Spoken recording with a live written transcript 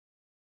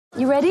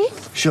You ready?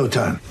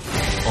 Showtime.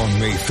 On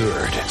May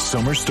 3rd,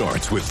 summer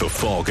starts with The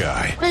Fall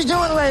Guy. Let's do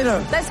it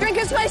later. Let's drink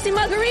a spicy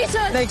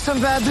margarita. Make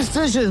some bad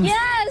decisions.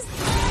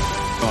 Yes!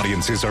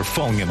 Audiences are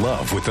falling in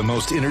love with the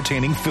most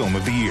entertaining film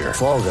of the year.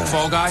 Fall Guy.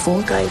 Fall Guy?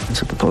 Fall Guy.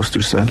 That's what the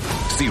poster said.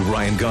 See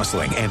Ryan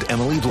Gosling and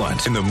Emily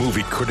Blunt in the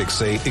movie critics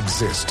say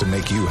exists to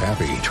make you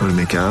happy. Trying to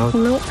make it out?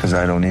 Nope. Because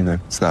I don't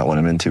either. It's not what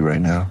I'm into right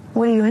now.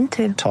 What are you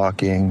into?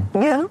 Talking.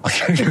 Yeah.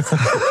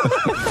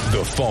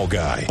 The Fall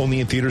Guy.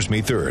 Only in theaters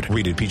May 3rd.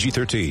 Rated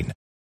PG-13.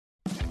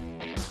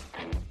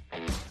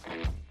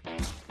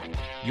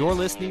 You're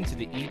listening to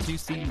the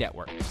E2C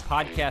Network,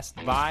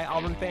 podcast by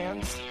Auburn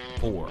fans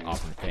for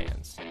Auburn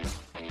fans.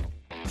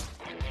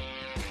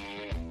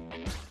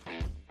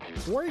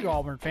 For you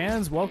Auburn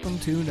fans, welcome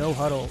to No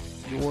Huddle,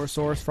 your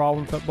source for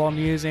Auburn football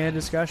news and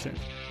discussion,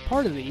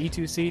 part of the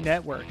E2C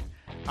Network.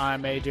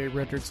 I'm AJ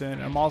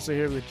Richardson. I'm also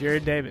here with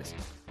Jared Davis.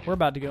 We're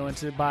about to go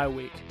into the bye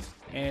week,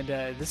 and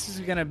this is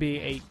going to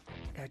be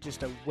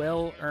just a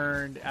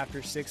well-earned,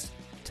 after 6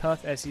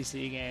 tough SEC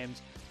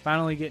games,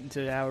 finally getting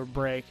to our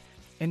break.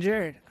 And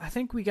Jared, I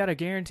think we got a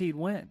guaranteed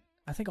win.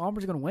 I think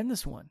Auburn's going to win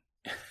this one.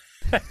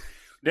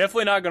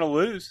 Definitely not going to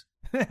lose.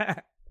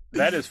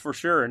 That is for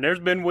sure. And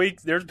there's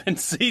been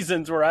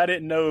seasons where I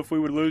didn't know if we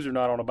would lose or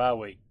not on a bye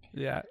week.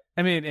 Yeah.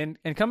 I mean,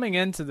 and coming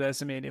into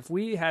this, I mean, if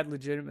we had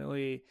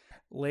legitimately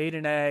laid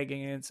an egg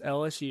against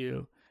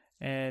LSU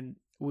and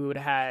we would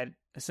have had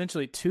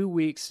essentially 2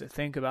 weeks to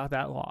think about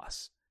that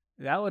loss,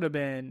 that would have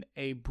been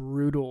a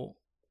brutal,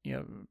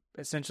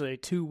 essentially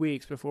 2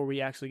 weeks before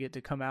we actually get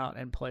to come out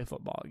and play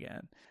football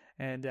again.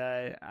 And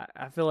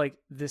I feel like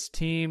this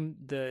team,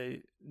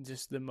 the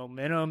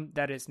momentum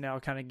that it's now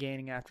kind of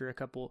gaining after a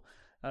couple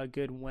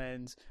good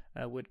wins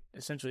would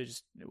essentially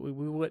we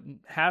wouldn't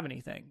have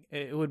anything.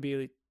 It would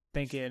be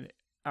thinking,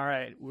 all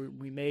right,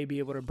 we may be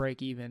able to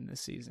break even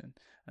this season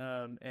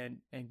and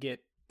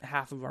get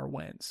half of our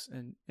wins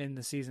and in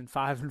the season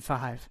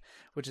 5-5,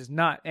 which is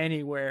not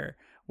anywhere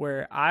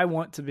where I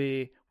want to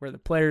be, where the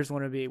players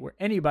want to be, where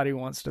anybody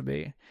wants to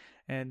be.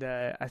 And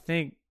I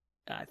think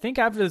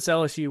after this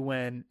LSU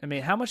win, I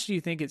mean, how much do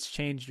you think it's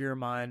changed your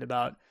mind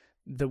about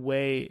the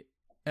way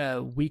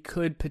we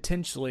could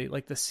potentially,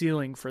 like, the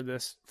ceiling for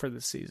this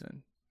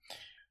season?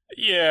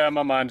 Yeah,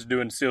 my mind's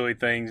doing silly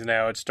things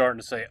now. It's starting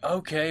to say,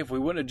 okay, if we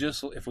wouldn't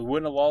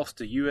have lost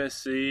to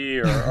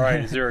USC, or all right,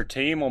 is there a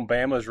team on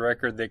Bama's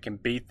record that can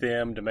beat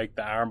them to make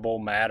the Iron Bowl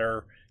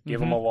matter?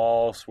 Give them a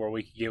loss where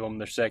we could give them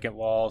their second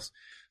loss.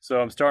 So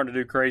I'm starting to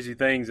do crazy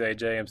things,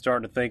 AJ. I'm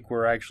starting to think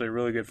we're actually a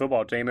really good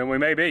football team, and we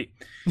may be.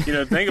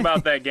 The thing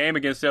about that game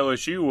against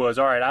LSU was,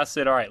 all right, I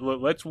said, all right,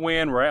 look, let's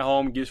win. We're at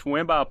home. Just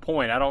win by a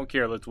point. I don't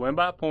care. Let's win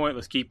by a point.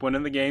 Let's keep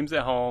winning the games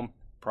at home.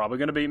 Probably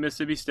going to beat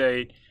Mississippi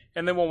State,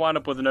 and then we'll wind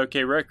up with an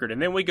okay record.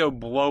 And then we go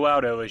blow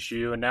out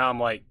LSU, and now I'm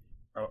like,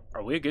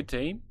 are we a good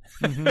team?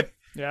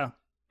 Yeah.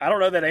 I don't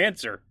know that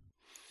answer.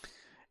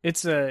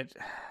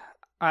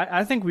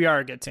 I think we are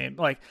a good team.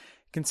 Like,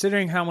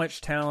 considering how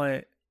much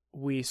talent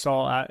we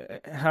saw,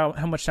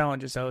 how much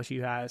talent just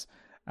LSU has,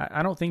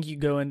 I don't think you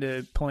go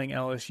into playing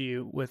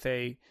LSU with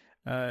a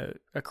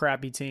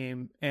crappy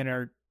team and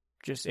are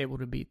just able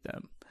to beat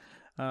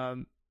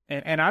them.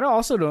 And I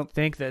also don't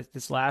think that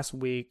this last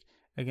week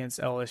against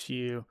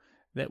LSU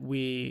that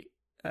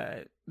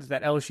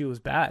that LSU was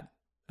bad.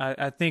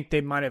 I think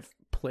they might have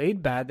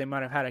played bad. They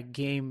might have had a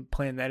game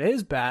plan that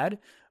is bad,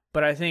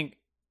 but I think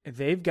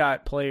they've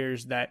got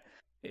players that,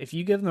 if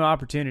you give them an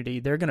opportunity,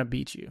 they're going to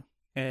beat you.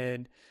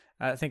 And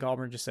I think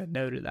Auburn just said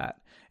no to that.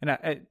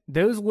 And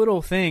those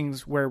little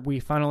things where we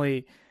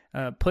finally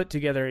put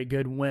together a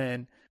good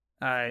win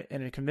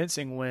and a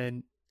convincing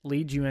win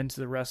lead you into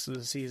the rest of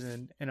the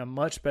season in a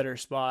much better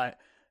spot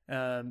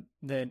than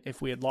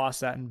if we had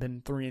lost that and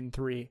been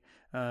 3-3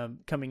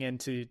 coming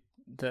into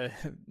the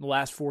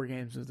last 4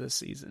 games of this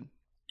season.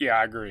 Yeah,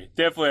 I agree.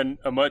 Definitely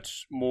a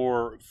much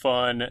more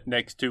fun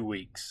next 2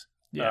 weeks.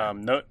 Yeah.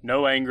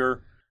 No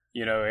anger.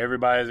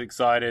 Everybody's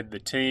excited. The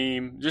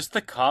team, just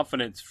the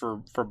confidence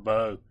for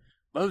Bo.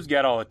 Bo's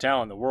got all the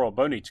talent in the world.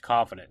 Bo needs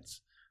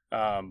confidence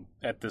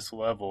at this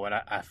level, and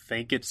I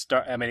think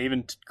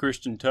even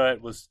Christian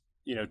Tutt was,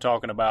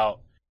 talking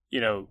about,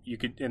 you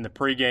could, in the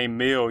pregame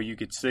meal, you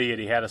could see it.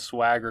 He had a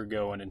swagger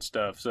going and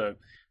stuff. So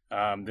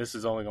this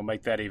is only going to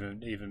make that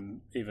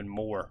even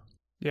more.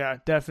 Yeah,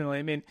 definitely.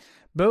 I mean,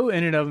 Bo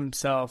in and of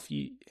himself,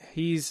 I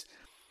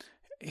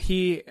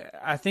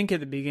think at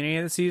the beginning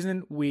of the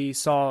season, we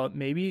saw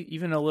maybe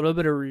even a little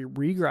bit of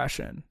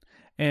regression.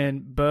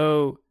 And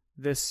Bo,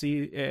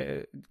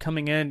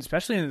 coming in,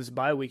 especially in this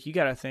bye week, you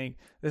got to think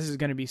this is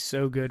going to be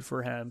so good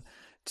for him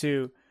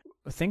to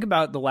think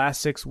about the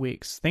last 6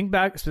 weeks. Think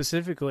back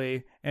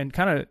specifically and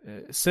kind of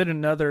sit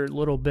another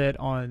little bit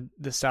on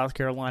the South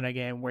Carolina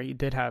game where he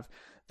did have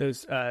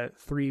those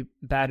 3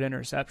 bad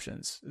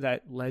interceptions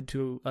that led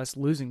to us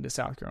losing to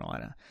South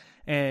Carolina.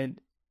 And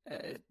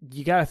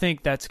you got to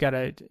think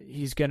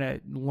he's going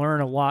to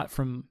learn a lot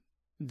from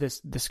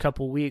this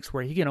couple weeks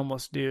where he can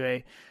almost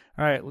do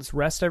all right, let's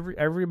rest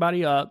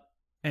everybody up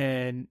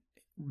and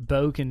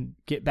Bo can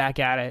get back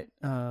at it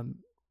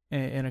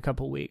in a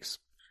couple weeks.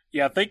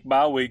 Yeah, I think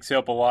bye weeks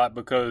help a lot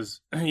because,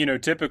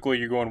 typically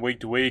you're going week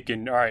to week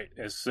and, all right,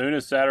 as soon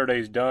as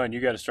Saturday's done, you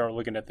got to start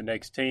looking at the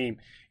next team.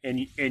 And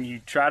you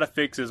try to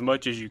fix as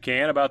much as you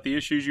can about the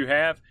issues you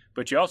have,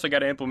 but you also got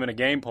to implement a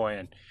game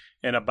plan.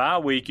 In a bye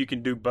week, you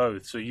can do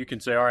both. So you can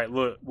say, all right,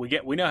 look,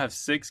 we now have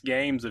 6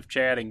 games of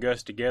Chad and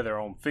Gus together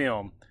on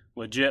film,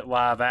 legit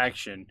live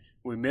action.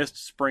 We missed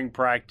spring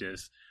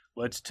practice.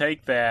 Let's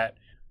take that.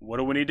 What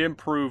do we need to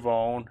improve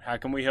on? How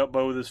can we help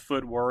Bo with his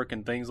footwork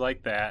and things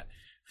like that?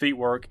 Feet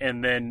work,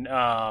 and then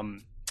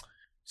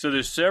so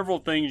there's several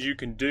things you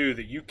can do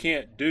that you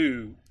can't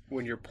do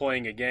when you're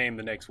playing a game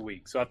the next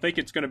week. So I think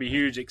it's going to be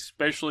huge,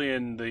 especially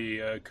in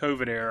the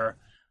COVID era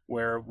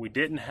where we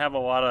didn't have a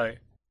lot of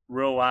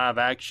real live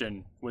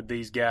action with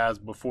these guys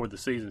before the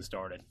season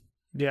started.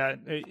 Yeah,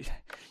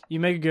 you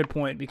make a good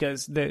point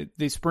because the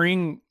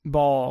spring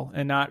ball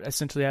and not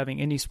essentially having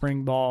any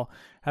spring ball,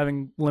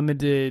 having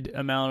limited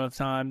amount of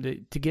time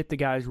to get the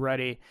guys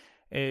ready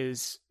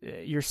is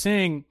you're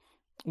seeing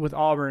with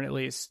Auburn at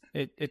least.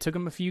 It took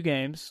them a few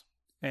games,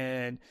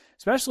 and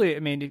especially,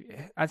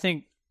 I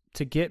think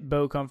to get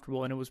Bo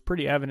comfortable, and it was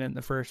pretty evident in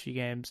the first few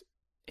games,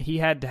 he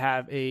had to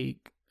have a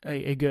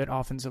good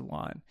offensive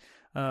line,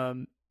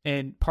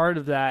 and part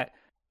of that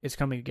is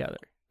coming together.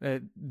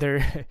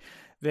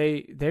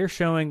 They're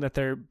showing that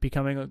they're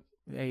becoming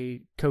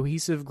a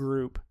cohesive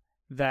group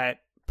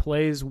that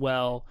plays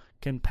well,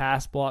 can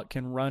pass block,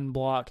 can run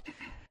block,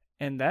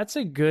 and that's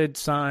a good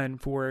sign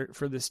for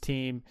this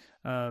team.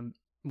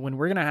 When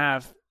we're going to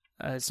have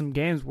some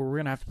games where we're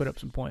going to have to put up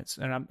some points.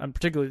 And I'm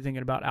particularly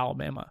thinking about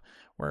Alabama,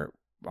 where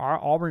our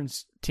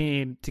Auburn's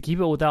team, to keep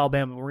it with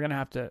Alabama, we're going to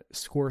have to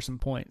score some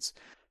points.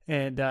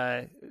 And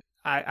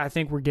I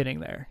think we're getting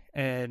there.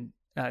 And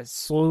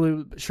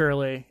slowly but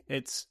surely,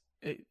 it's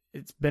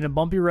been a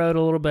bumpy road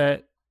a little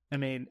bit.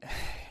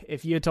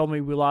 If you had told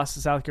me we lost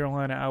to South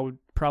Carolina, I would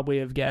probably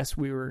have guessed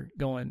we were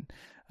going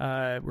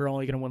we're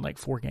only going to win like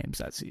 4 games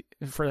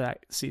for that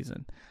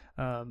season.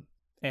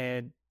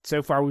 And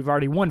so far, we've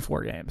already won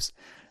 4 games.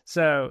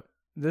 So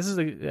this is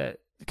a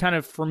kind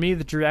of, for me,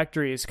 the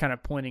trajectory is kind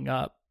of pointing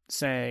up,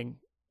 saying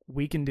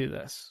we can do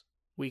this.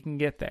 We can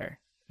get there.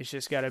 It's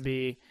just got to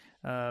be,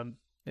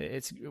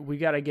 we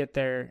got to get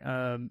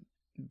there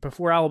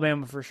before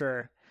Alabama for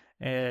sure.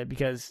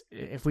 Because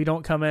if we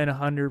don't come in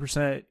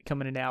 100%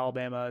 coming into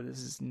Alabama, this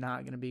is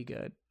not going to be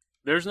good.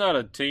 There's not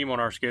a team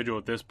on our schedule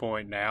at this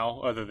point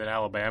now, other than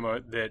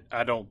Alabama, that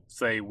I don't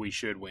say we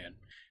should win.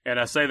 And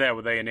I say that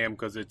with A&M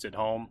because it's at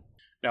home.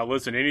 Now,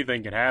 listen,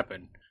 anything can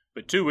happen.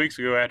 But 2 weeks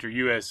ago after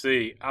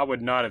USC, I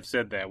would not have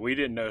said that. We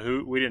didn't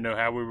know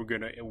how we were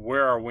going to,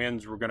 where our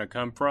wins were going to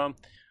come from.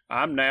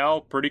 I'm now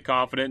pretty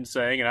confident in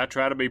saying, and I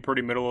try to be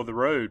pretty middle of the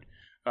road,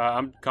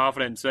 I'm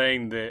confident in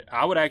saying that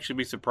I would actually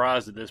be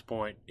surprised at this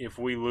point if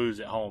we lose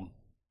at home.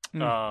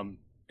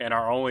 And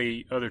our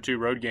only other 2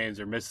 road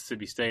games are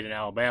Mississippi State and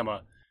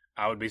Alabama.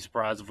 I would be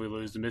surprised if we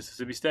lose to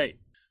Mississippi State.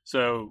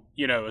 So,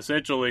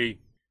 essentially,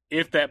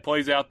 if that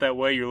plays out that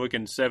way, you're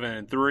looking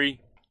 7-3.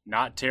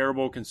 Not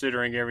terrible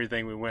considering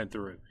everything we went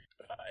through.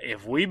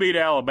 If we beat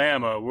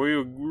Alabama,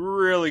 we're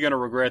really going to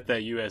regret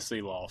that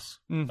USC loss.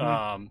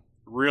 Mm-hmm.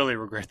 Really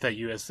regret that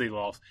USC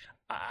loss.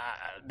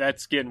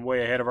 That's getting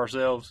way ahead of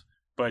ourselves.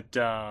 But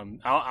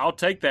I'll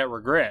take that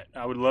regret.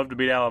 I would love to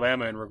beat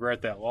Alabama and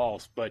regret that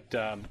loss. But,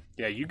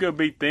 you go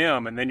beat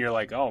them, and then you're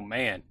like, oh,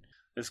 man,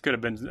 this could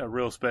have been a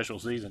real special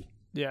season.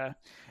 Yeah.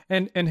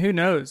 And who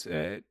knows?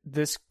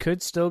 This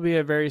could still be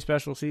a very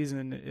special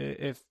season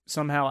if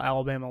somehow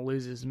Alabama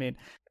loses.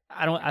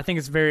 I think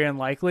it's very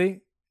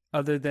unlikely,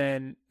 other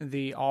than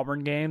the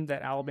Auburn game,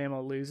 that Alabama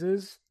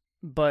loses.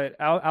 But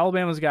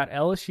Alabama's got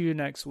LSU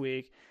next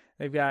week.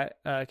 They've got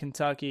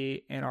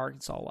Kentucky and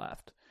Arkansas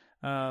left,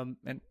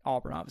 and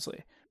Auburn,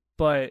 obviously.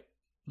 But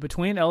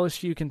between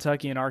LSU,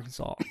 Kentucky, and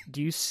Arkansas,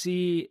 do you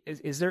see?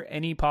 Is there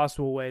any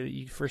possible way that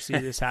you foresee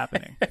this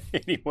happening?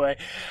 Anyway,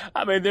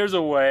 there's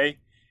a way.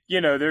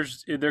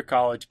 They're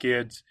college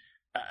kids.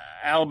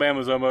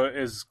 Alabama's almost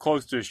as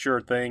close to a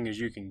sure thing as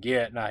you can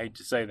get, and I hate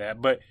to say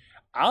that. But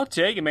I'll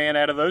tell you, man,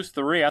 out of those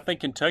 3, I think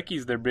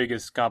Kentucky's their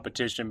biggest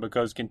competition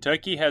because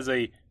Kentucky has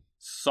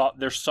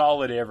they're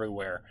solid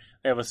everywhere.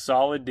 They have a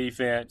solid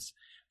defense.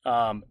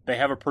 They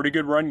have a pretty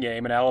good run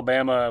game. And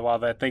Alabama,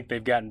 while I think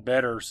they've gotten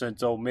better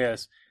since Ole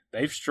Miss,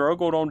 they've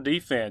struggled on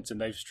defense, and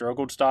they've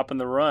struggled stopping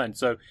the run.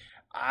 So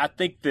I don't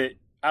think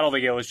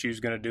LSU's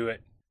going to do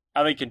it.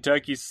 I think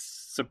Kentucky,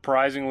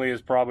 surprisingly,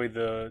 is probably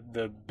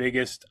the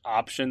biggest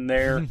option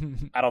there.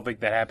 I don't think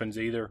that happens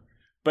either,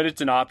 but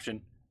it's an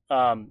option.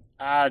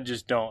 I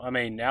just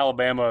don't.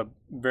 Alabama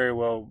very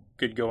well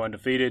could go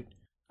undefeated.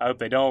 I hope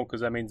they don't,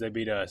 because that means they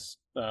beat us.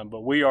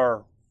 But we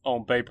are,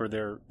 on paper,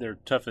 their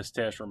toughest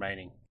test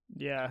remaining.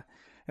 Yeah,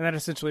 and that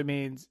essentially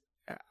means,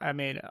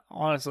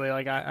 honestly,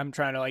 I'm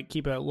trying to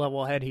keep a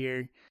level head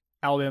here.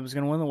 Alabama's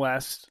going to win the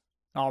West.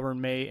 Auburn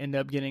may end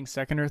up getting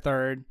 2nd or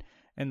 3rd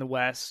in the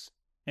West.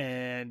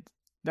 And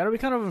that'll be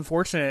kind of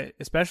unfortunate,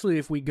 especially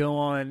if we go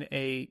on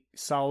a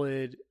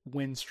solid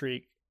win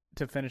streak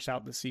to finish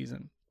out the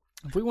season.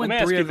 If we win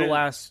 3 of the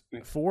last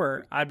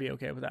 4, I'd be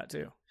okay with that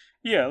too.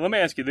 Yeah, let me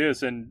ask you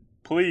this, and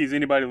please,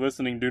 anybody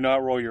listening, do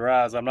not roll your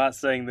eyes. I'm not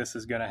saying this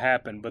is going to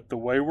happen, but the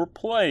way we're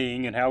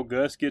playing and how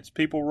Gus gets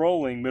people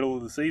rolling middle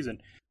of the season,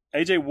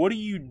 AJ, what do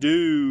you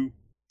do?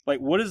 Like,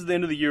 what does the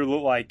end of the year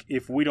look like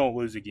if we don't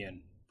lose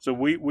again? So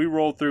we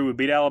rolled through. We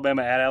beat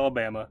Alabama at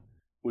Alabama.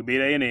 We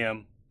beat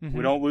A&M. Mm-hmm.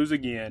 We don't lose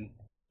again.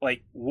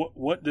 Like,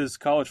 what does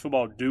college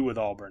football do with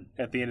Auburn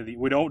at the end of the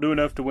year? We don't do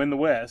enough to win the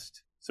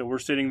West, so we're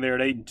sitting there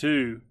at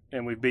 8-2,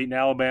 and we've beaten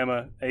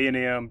Alabama,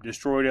 A&M,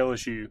 destroyed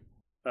LSU.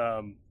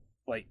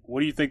 Like, what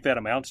do you think that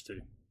amounts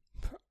to?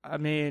 I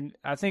mean,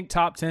 I think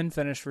top 10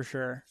 finish for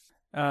sure.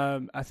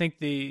 I think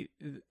the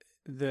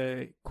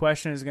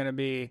question is going to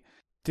be,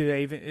 do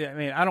they even? I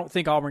mean, I don't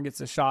think Auburn gets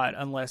a shot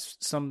unless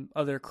some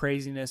other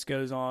craziness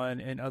goes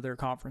on in other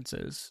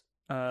conferences.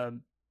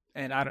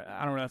 And I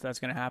don't know if that's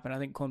going to happen. I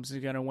think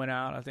Clemson's going to win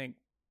out. I think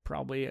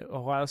probably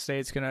Ohio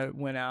State's going to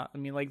win out. I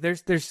mean, like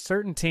there's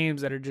certain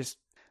teams that are just,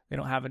 they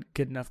don't have a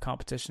good enough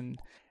competition,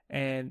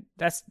 and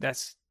that's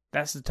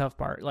the tough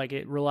part. Like,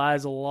 it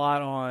relies a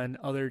lot on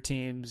other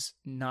teams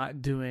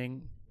not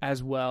doing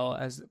as well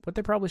as what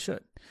they probably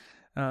should.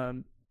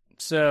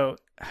 So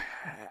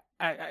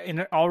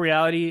in all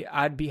reality,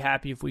 I'd be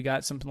happy if we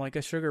got something like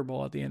a Sugar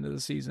Bowl at the end of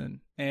the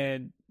season,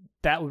 and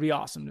that would be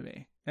awesome to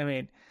me. I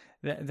mean,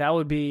 that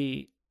would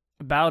be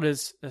about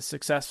as a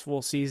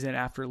successful season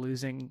after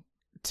losing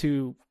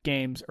 2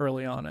 games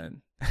early on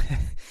in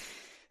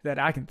that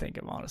I can think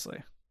of,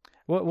 honestly.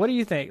 What do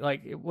you think?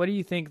 Like, what do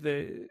you think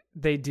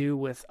they do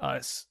with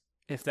us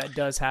if that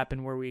does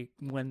happen, where we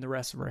win the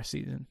rest of our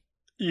season?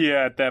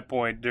 Yeah, at that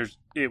point,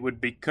 it would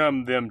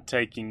become them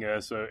taking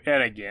us.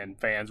 And again,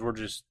 fans, we're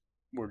just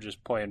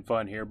playing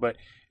fun here, but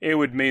it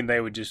would mean they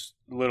would just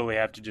literally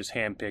have to just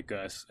handpick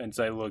us and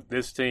say, look,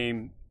 this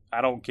team,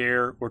 I don't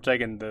care. We're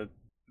taking the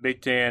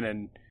Big Ten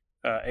and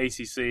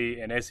ACC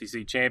and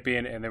SEC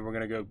champion, and then we're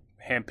going to go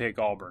handpick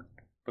Auburn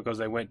because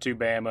they went to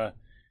Bama.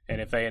 And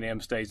if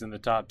A&M stays in the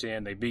top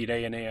 10, they beat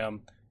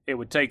A&M. It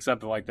would take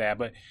something like that.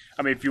 But,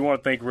 I mean, if you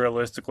want to think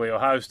realistically,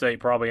 Ohio State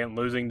probably ain't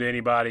losing to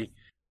anybody.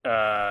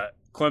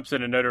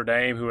 Clemson and Notre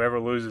Dame, whoever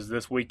loses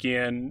this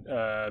weekend,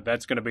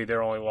 that's going to be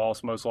their only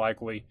loss most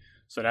likely.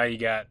 So now you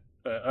got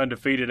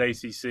undefeated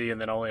ACC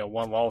and then only a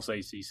 1-loss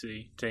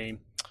ACC team.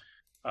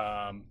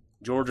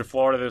 Georgia,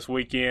 Florida this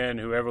weekend,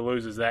 whoever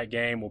loses that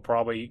game will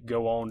probably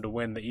go on to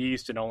win the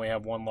East and only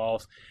have 1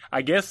 loss.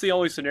 I guess the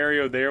only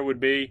scenario there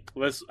would be,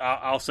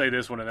 I'll say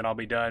this one and then I'll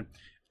be done.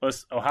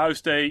 Ohio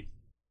State,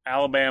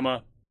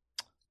 Alabama,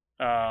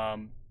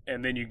 and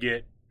then you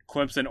get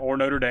Clemson or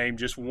Notre Dame,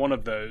 just one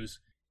of those,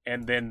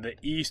 and then the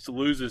East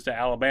loses to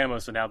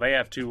Alabama, so now they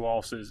have 2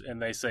 losses,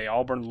 and they say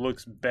Auburn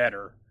looks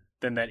better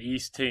than that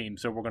East team,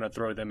 so we're going to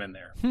throw them in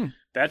there.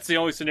 That's the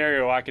only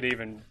scenario I could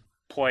even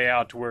play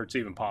out to where it's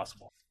even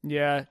possible.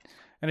 Yeah,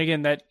 and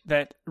again,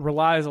 that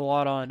relies a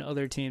lot on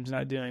other teams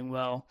not doing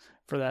well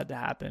for that to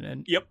happen.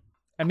 And yep,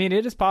 I mean,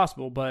 it is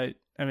possible, but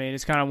I mean,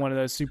 it's kind of one of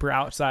those super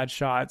outside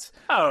shots.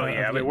 Oh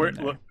yeah, I mean,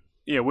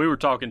 we were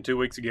talking 2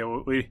 weeks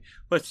ago.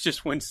 Let's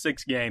just win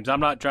 6 games. I'm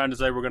not trying to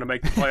say we're going to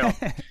make the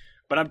playoff,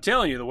 but I'm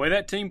telling you, the way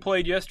that team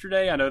played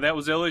yesterday, I know that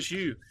was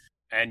LSU,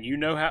 and you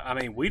know how. I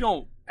mean,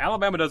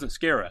 Alabama doesn't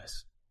scare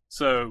us,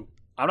 so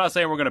I'm not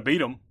saying we're going to beat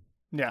them.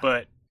 Yeah,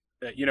 but.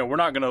 You know, we're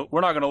not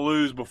gonna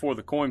lose before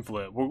the coin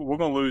flip. We're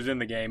gonna lose in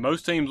the game.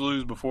 Most teams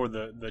lose before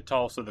the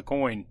toss of the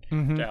coin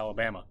to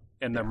Alabama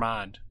in their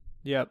mind.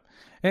 Yep,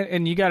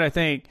 and you got to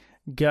think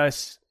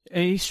Gus.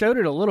 And he showed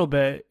it a little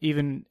bit,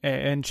 even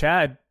in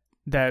Chad,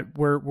 that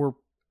we're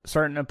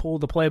starting to pull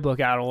the playbook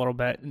out a little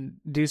bit and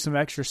do some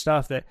extra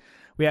stuff that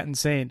we hadn't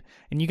seen.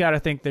 And you got to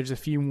think there's a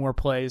few more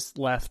plays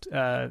left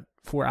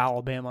for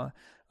Alabama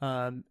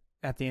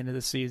at the end of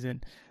the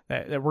season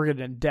that we're going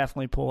to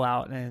definitely pull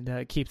out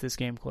and keep this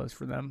game close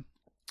for them.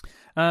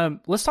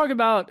 Let's talk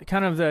about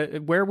kind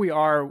of where we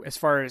are as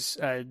far as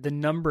the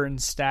number and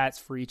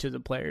stats for each of the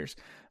players.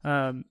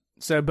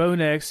 So Bo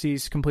Nix,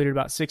 he's completed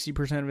about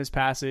 60% of his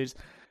passes.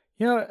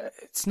 You know,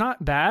 it's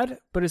not bad,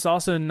 but it's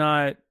also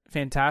not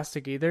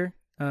fantastic either.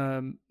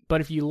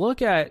 But if you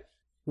look at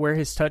where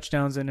his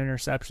touchdowns and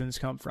interceptions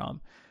come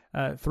from,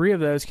 3 of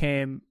those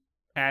came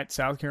at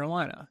South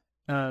Carolina.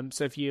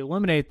 So if you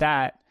eliminate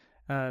that,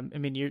 I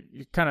mean, you're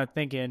kind of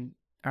thinking,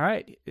 all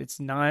right,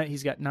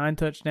 he's got 9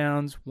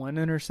 touchdowns, 1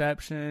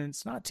 interception.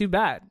 It's not too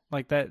bad.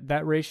 Like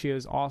that ratio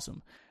is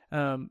awesome.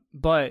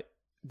 But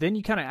then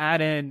you kind of add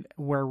in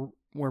where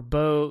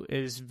Bo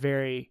is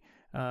very,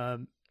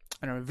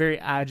 very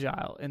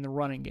agile in the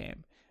running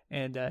game.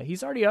 And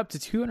he's already up to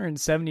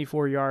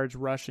 274 yards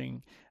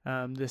rushing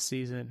this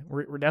season.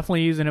 We're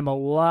definitely using him a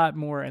lot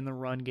more in the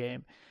run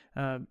game.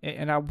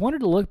 And I wanted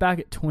to look back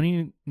at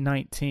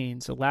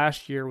 2019, so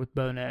last year with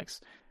Bo Nix.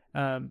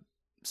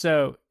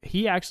 So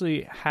he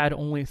actually had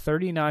only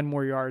 39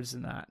 more yards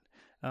than that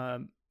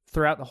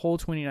throughout the whole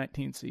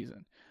 2019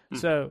 season.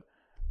 So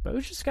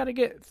Bo's just got to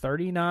get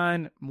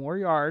 39 more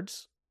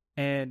yards,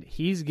 and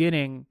he's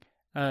getting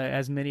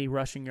as many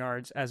rushing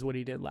yards as what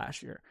he did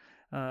last year.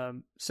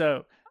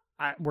 So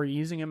we're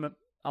using him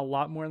a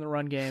lot more in the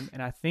run game,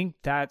 and I think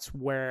that's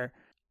where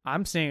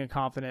I'm seeing a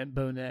confident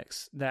Bo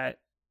Nix that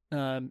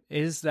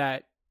is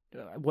that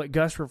what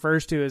Gus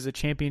refers to as a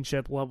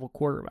championship level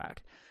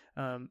quarterback.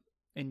 And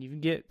you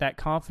can get that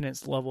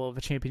confidence level of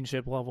a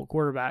championship level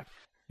quarterback,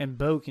 and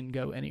Bo can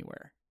go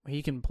anywhere.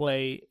 He can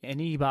play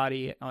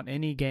anybody on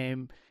any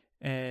game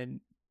and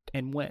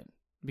win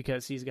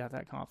because he's got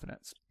that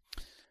confidence.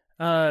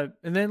 And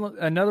then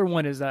another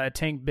one is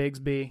Tank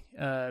Bigsby.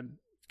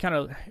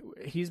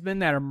 He's been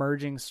that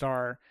emerging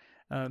star,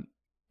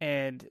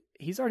 and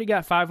he's already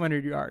got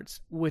 500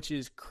 yards, which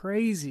is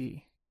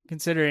crazy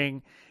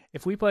considering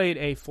if we played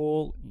a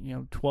full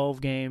 12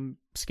 game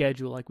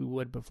schedule like we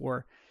would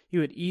before, he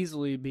would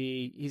easily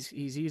be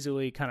he's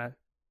easily kind of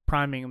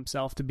priming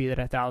himself to be that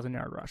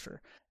 1,000-yard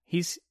rusher.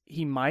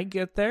 He might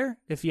get there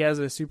if he has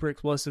a super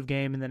explosive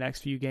game in the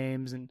next few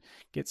games and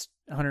gets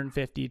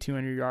 150,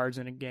 200 yards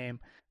in a game.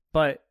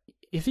 But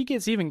if he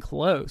gets even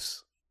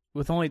close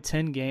with only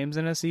 10 games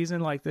in a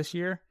season like this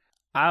year,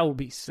 I will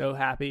be so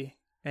happy,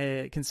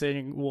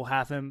 considering we'll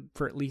have him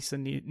for at least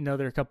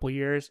another couple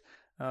years.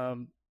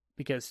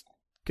 Because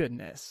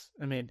goodness,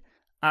 I mean,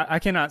 I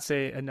cannot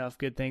say enough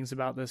good things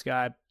about this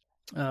guy.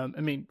 I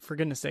mean, for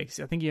goodness sakes,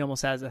 I think he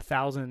almost has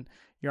 1,000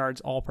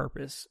 yards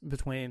all-purpose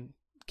between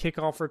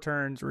kickoff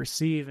returns,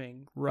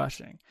 receiving,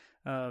 rushing.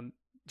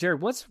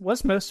 Jared,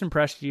 what's most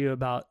impressed you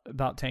about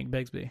Tank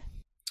Bigsby?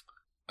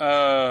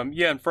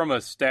 And from a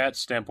stats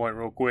standpoint,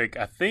 real quick,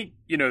 I think,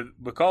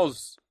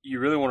 because you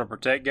really want to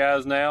protect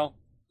guys now,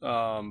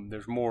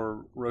 there's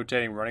more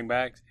rotating running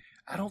backs.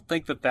 I don't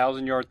think the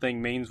 1,000-yard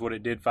thing means what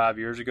it did 5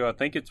 years ago. I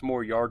think it's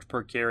more yards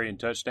per carry and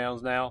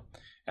touchdowns now.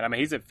 And I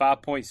mean, he's at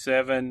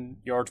 5.7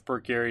 yards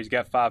per carry. He's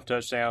got 5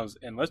 touchdowns.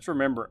 And let's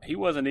remember, he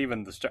wasn't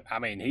even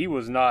he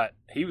was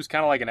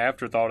kind of like an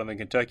afterthought in the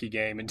Kentucky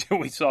game until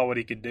we saw what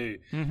he could do.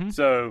 Mm-hmm.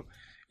 So,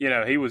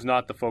 he was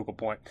not the focal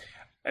point.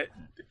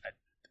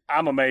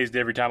 I'm amazed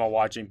every time I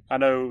watch him. I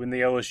know in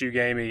the LSU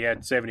game he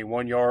had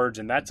 71 yards,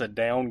 and that's a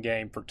down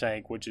game for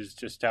Tank, which is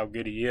just how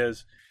good he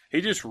is.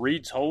 He just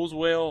reads holes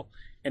well,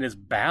 and his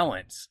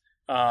balance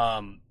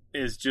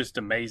is just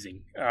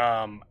amazing.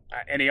 And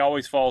he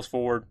always falls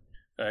forward.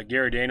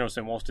 Gary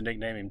Danielson wants to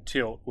nickname him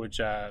Tilt, which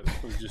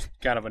was just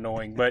kind of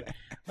annoying. But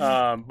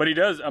he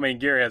does. I mean,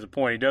 Gary has a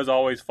point. He does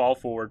always fall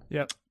forward.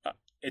 Yep.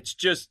 It's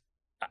just,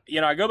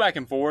 I go back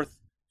and forth,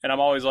 and I'm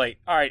always like,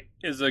 all right,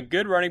 is a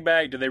good running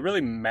back, do they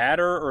really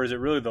matter, or is it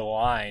really the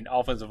line,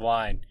 offensive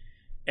line?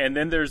 And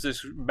then there's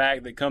this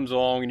back that comes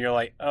along, and you're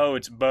like, oh,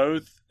 it's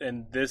both,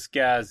 and this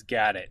guy's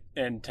got it.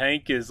 And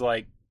Tank is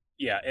like,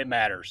 yeah, it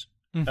matters.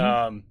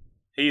 Mm-hmm.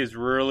 He is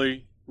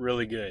really,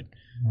 really good.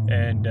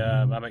 And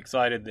I'm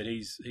excited that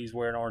he's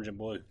wearing orange and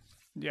blue.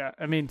 Yeah,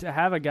 I mean, to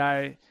have a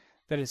guy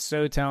that is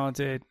so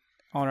talented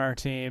on our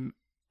team,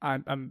 I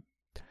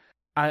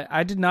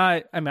did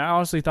not. I mean, I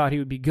honestly thought he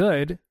would be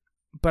good,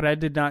 but I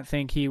did not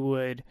think he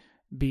would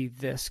be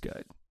this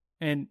good.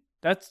 And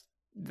that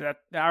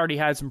I already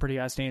had some pretty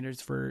high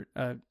standards for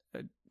a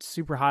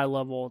super high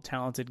level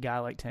talented guy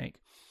like Tank.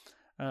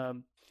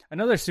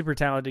 Another super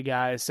talented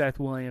guy is Seth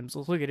Williams.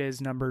 Let's look at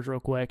his numbers real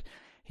quick.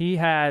 He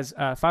has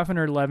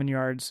 511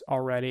 yards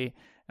already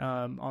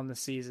on the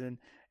season,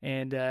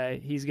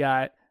 and he's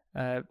got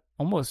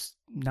almost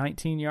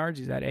 19 yards.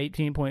 He's at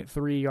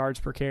 18.3 yards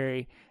per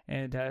carry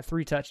and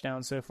 3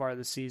 touchdowns so far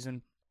this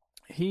season.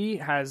 He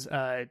has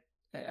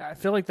I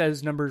feel like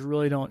those numbers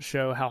really don't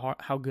show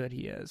how good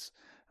he is,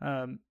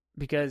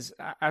 because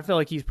I feel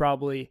like he's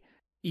probably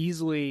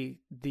easily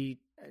the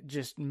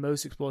just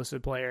most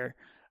explosive player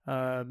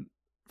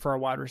for our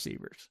wide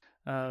receivers.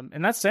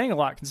 And that's saying a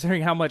lot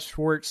considering how much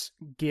Schwartz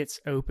gets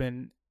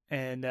open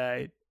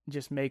and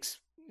just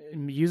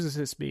uses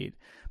his speed.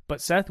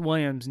 But Seth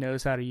Williams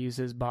knows how to use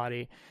his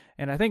body.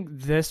 And I think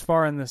this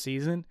far in the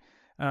season,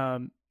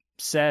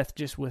 Seth,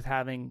 just with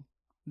having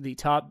the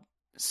top,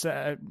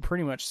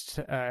 pretty much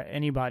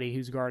anybody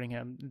who's guarding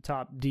him, the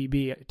top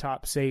DB,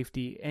 top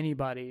safety,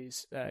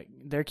 anybody's,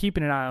 they're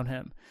keeping an eye on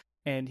him.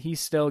 And he's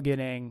still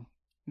getting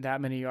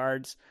that many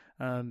yards.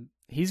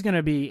 He's going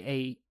to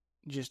be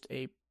just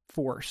a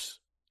force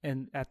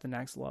at the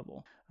next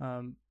level,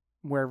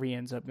 wherever he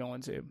ends up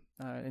going to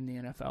in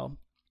the NFL.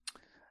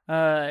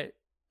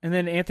 And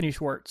then Anthony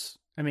Schwartz.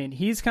 I mean,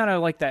 he's kind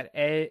of like that.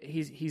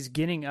 He's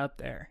getting up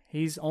there.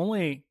 He's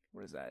only,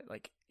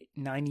 like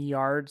 90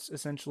 yards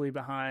essentially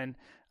behind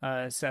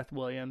Seth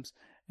Williams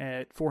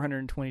at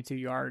 422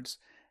 yards.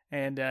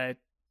 And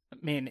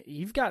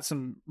you've got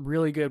some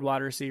really good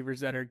wide receivers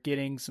that are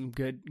getting some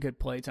good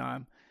play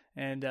time.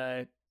 And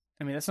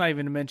that's not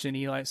even to mention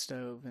Eli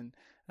Stove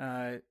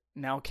and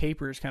now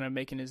Capers kind of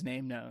making his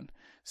name known.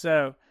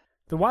 So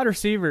the wide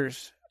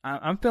receivers,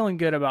 I'm feeling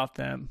good about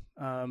them,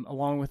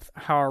 along with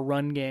how our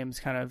run game's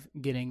kind of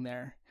getting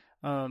there.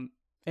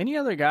 Any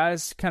other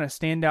guys kind of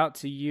stand out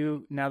to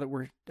you now that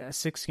we're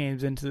 6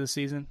 games into the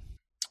season?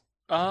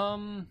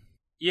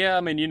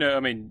 Yeah,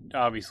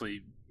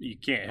 obviously you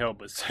can't help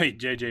but say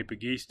J.J.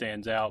 Pegues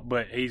stands out,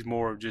 but he's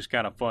more just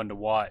kind of fun to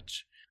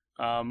watch.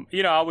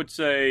 I would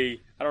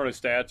say, I don't know,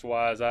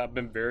 stats-wise, I've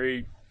been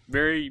very,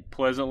 very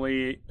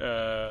pleasantly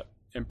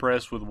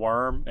impressed with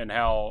Worm and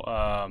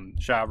how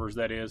Shivers,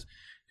 that is,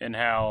 and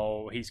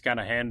how he's kind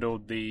of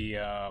handled the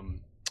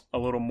a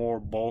little more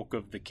bulk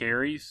of the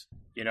carries.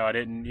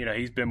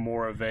 He's been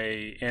more of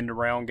a end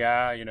around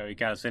guy. He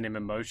kind of sent him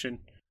in motion.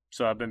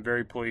 So I've been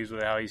very pleased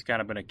with how he's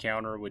kind of been a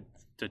counter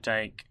to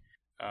Tank.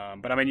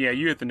 But I mean, yeah,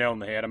 you hit the nail on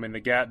the head. I mean,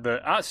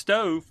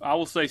 Stove. I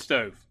will say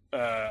Stove.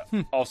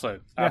 Also,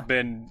 yeah. I've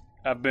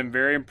been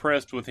very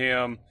impressed with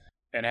him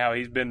and how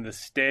he's been the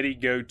steady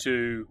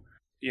go-to.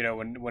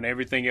 When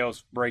everything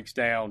else breaks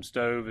down,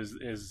 Stove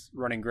is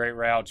running great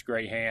routes,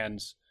 great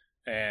hands,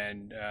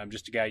 and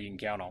just a guy you can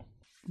count on.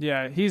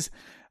 Yeah,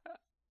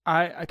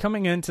 I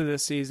coming into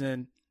this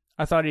season,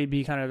 I thought he'd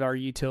be kind of our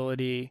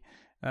utility,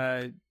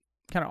 kind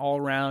of all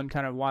around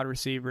kind of wide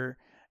receiver,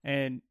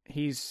 and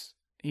he's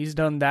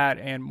done that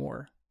and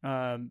more.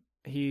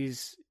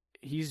 He's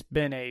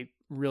been a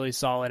really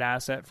solid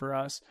asset for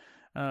us.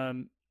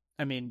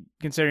 I mean,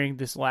 considering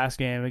this last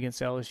game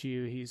against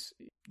LSU, he's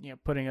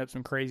putting up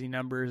some crazy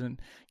numbers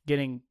and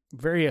getting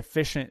very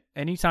efficient.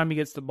 Anytime he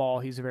gets the ball,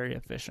 he's very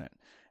efficient,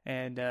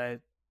 and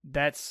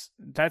that's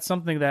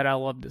something that I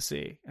love to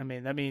see. I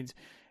mean, that means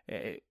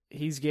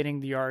he's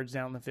getting the yards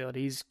down the field,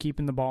 he's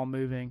keeping the ball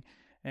moving,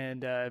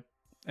 and I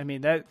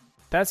mean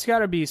that's got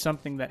to be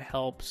something that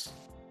helps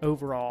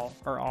overall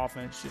our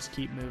offense just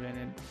keep moving.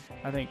 And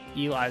I think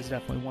Eli is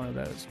definitely one of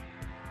those.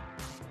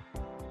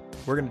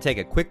 We're going to take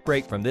a quick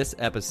break from this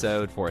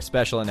episode for a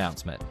special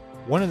announcement.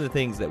 One of the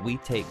things that we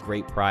take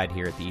great pride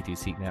here at the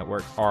E2C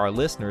Network are our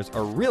listeners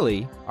are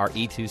really our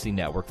E2C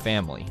Network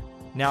family.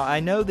 Now, I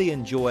know they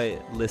enjoy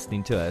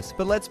listening to us,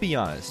 but let's be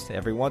honest,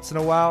 every once in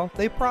a while,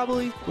 they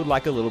probably would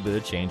like a little bit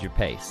of change of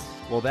pace.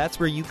 Well, that's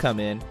where you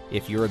come in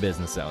if you're a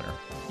business owner.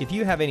 If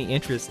you have any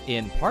interest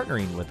in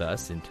partnering with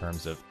us in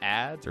terms of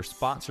ads or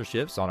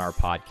sponsorships on our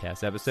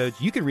podcast episodes,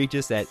 you can reach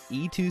us at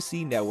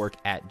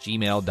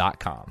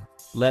e2cnetwork@gmail.com.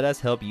 Let us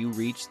help you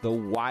reach the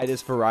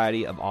widest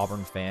variety of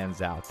Auburn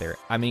fans out there.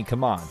 I mean,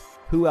 come on.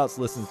 Who else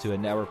listens to a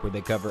network where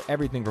they cover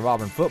everything from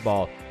Auburn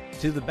football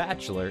to The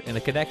Bachelor and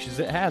the connections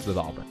it has with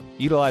Auburn?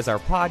 Utilize our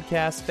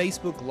podcast,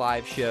 Facebook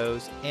Live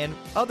shows, and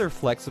other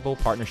flexible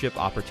partnership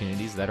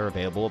opportunities that are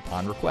available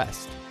upon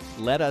request.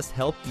 Let us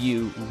help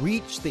you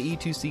reach the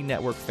E2C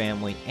Network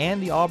family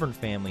and the Auburn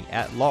family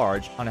at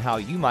large on how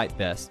you might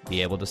best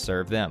be able to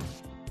serve them.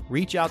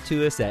 Reach out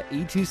to us at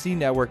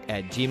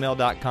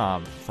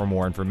e2cnetwork@gmail.com for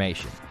more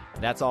information.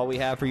 That's all we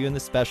have for you in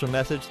this special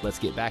message. Let's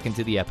get back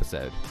into the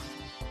episode.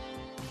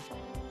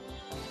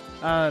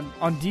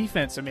 On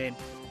defense, I mean,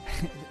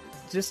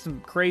 just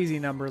some crazy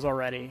numbers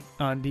already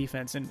on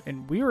defense.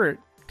 And we were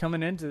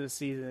coming into the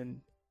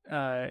season,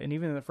 and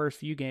even in the first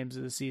few games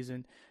of the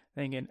season,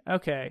 thinking,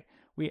 okay,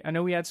 I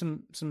know we had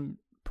some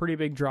pretty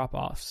big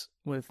drop-offs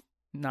with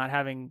not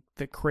having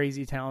the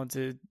crazy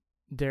talented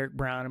Derek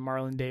Brown and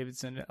Marlon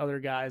Davidson and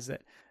other guys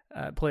that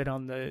played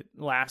on the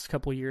last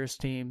couple years'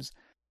 teams.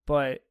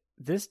 But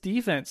this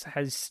defense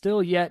has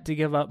still yet to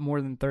give up more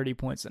than 30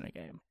 points in a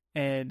game.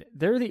 And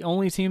they're the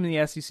only team in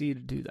the SEC to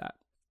do that.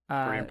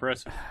 Pretty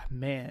impressive.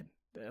 Man,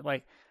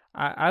 like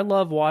I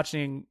love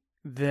watching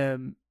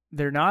them.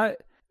 They're not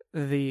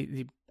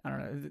the I don't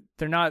know.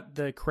 They're not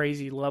the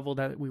crazy level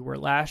that we were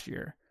last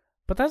year,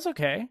 but that's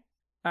okay.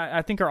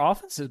 I think our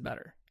offense is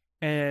better,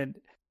 and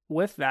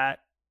with that,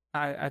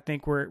 I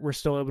think we're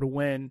still able to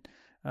win,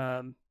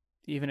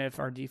 even if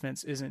our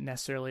defense isn't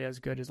necessarily as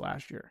good as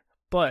last year.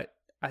 But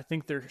I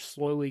think they're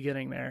slowly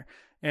getting there,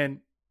 and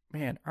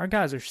man, our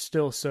guys are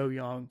still so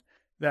young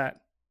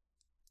that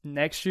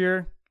next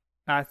year,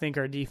 I think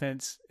our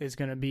defense is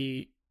going to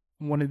be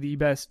one of the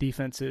best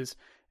defenses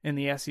in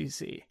the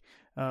SEC,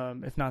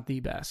 if not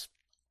the best.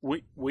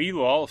 We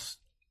lost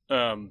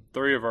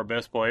 3 of our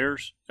best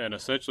players and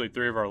essentially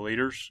 3 of our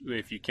leaders,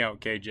 if you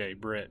count KJ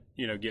Britt,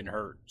 getting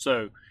hurt.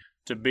 So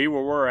to be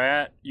where we're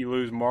at, you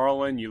lose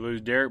Marlon, you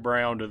lose Derek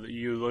Brown,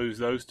 you lose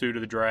those 2 to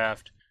the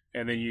draft,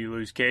 and then you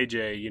lose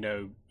KJ,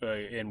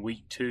 in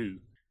week 2.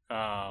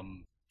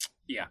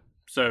 Yeah.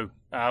 So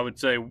I would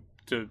say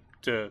to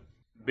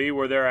be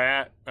where they're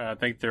at, I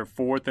think they're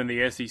 4th in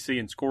the SEC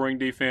in scoring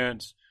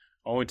defense.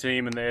 Only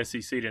team in the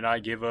SEC to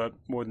not give up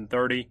more than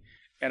 30.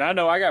 And I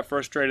know I got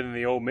frustrated in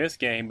the Ole Miss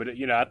game, but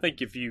I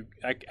think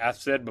I've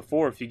said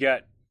before, if you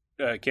got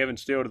Kevin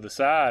Steele to the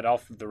side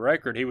off of the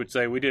record, he would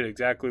say we did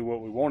exactly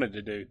what we wanted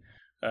to do.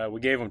 We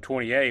gave them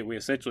 28. We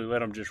essentially let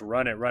them just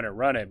run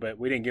it, but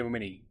we didn't give them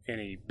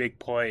any big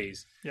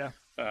plays. Yeah.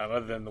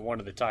 Other than the one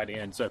to the tight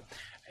end. So,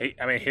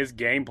 his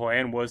game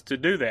plan was to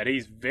do that.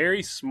 He's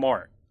very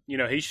smart.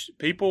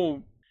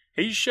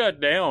 He shut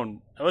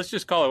down, let's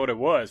just call it what it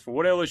was. For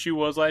what LSU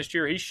was last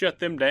year, he shut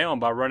them down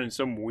by running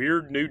some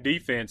weird new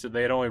defense that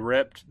they had only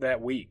repped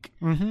that week.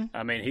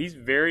 Mm-hmm. He's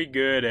very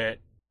good at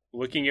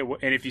looking at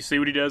and if you see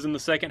what he does in the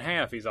second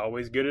half, he's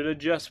always good at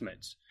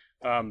adjustments.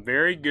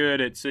 Very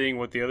good at seeing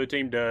what the other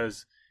team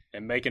does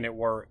and making it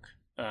work.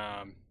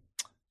 And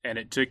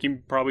it took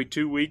him probably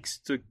 2 weeks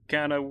to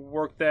kind of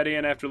work that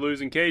in after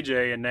losing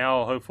KJ, and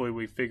now hopefully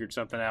we figured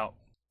something out.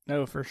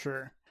 No, for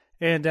sure.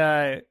 And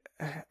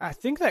I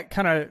think that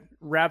kind of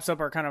wraps up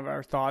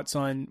our thoughts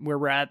on where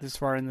we're at this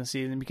far in the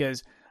season,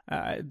 because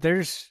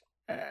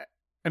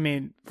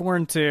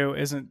 4-2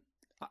 isn't,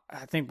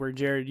 I think, where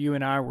Jared, you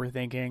and I were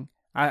thinking.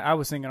 I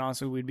was thinking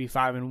also we'd be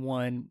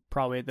 5-1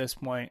 probably at this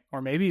point, or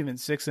maybe even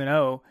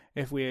 6-0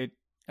 if we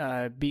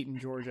had beaten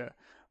Georgia.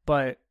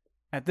 But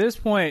at this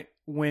point,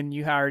 when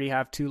you already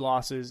have 2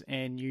 losses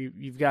and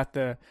you've got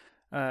the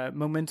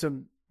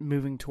momentum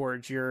moving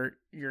towards your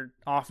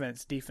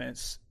offense,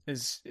 defense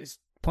is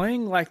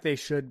playing like they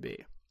should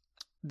be,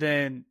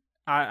 then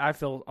I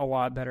feel a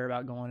lot better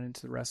about going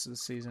into the rest of the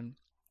season.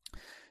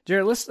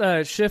 Jared, let's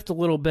shift a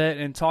little bit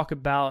and talk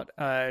about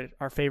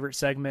our favorite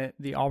segment,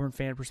 the Auburn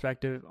fan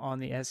perspective on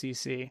the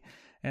SEC.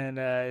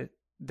 And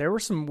there were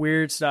some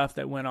weird stuff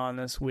that went on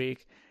this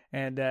week.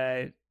 And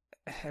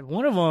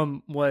one of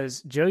them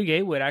was Joey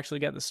Gatewood actually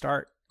got the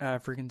start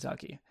for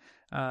Kentucky.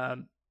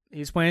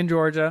 He's playing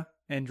Georgia,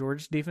 and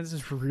Georgia's defense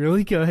is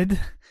really good.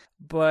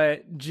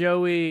 But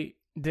Joey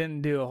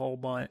didn't do a whole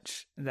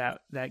bunch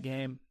that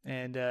game.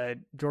 And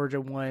Georgia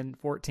won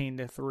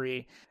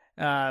 14-3.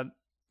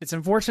 It's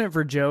unfortunate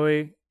for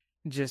Joey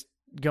just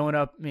going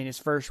up in his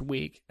first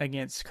week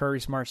against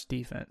Kirby Smart's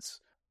defense.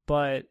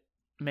 But,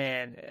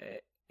 man,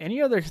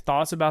 any other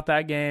thoughts about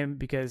that game?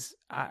 Because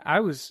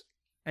I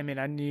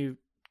knew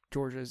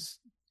Georgia's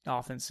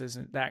offense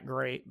isn't that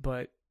great,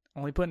 but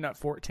only putting up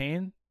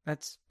 14,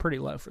 that's pretty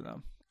low for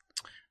them.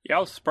 Yeah, I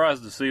was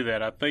surprised to see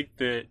that. I think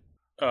that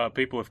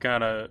people have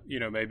kind of,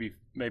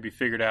 maybe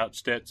figured out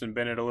Stetson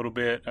Bennett a little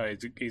bit.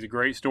 He's a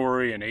great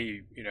story, and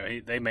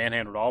they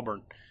manhandled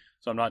Auburn.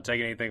 So I'm not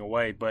taking anything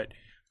away, but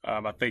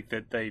I think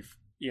that they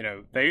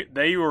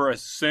were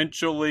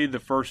essentially the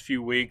first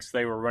few weeks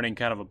they were running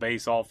kind of a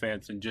base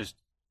offense and just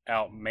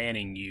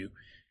out-manning you.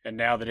 And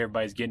now that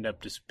everybody's getting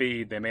up to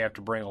speed, they may have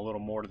to bring a little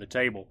more to the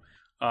table.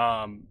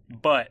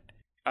 But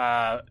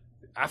I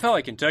felt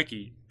like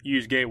Kentucky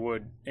used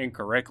Gatewood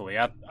incorrectly.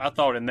 I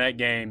thought in that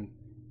game,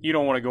 you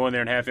don't want to go in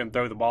there and have him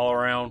throw the ball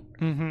around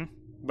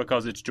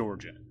because it's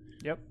Georgia.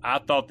 Yep. I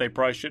thought they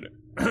probably should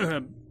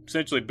have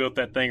essentially built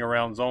that thing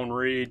around zone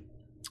read.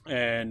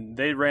 And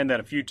they ran that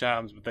a few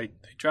times, but they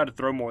tried to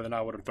throw more than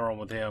I would have thrown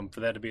with him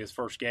for that to be his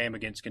first game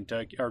against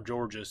Kentucky or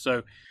Georgia.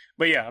 So,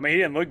 but yeah, he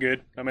didn't look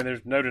good.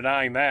 There's no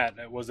denying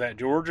that. Was that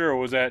Georgia or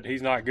was that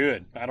he's not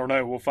good? I don't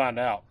know. We'll find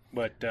out.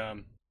 But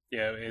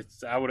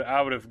I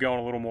would have gone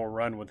a little more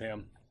run with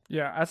him.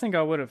 Yeah, I think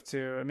I would have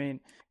too.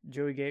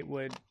 Joey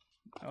Gatewood,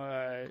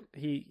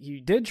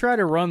 he did try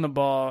to run the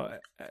ball,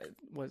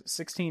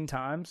 16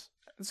 times?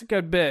 That's a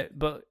good bit,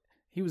 but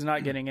he was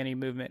not getting any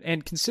movement.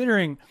 And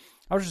considering,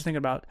 I was just thinking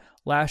about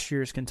last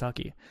year's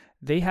Kentucky.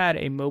 They had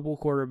a mobile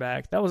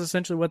quarterback. That was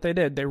essentially what they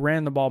did. They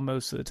ran the ball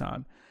most of the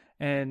time.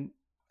 And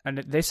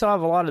they still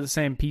have a lot of the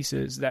same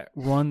pieces that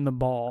run the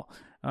ball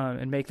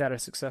and make that a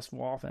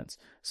successful offense.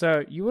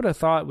 So you would have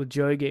thought with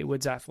Joey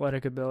Gatewood's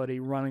athletic ability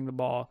running the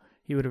ball,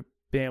 he would have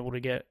been able to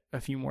get a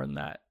few more than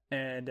that.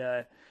 And,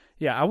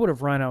 I would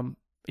have run him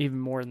even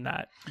more than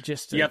that.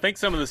 I think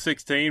some of the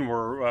 16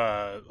 were.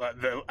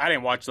 I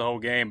didn't watch the whole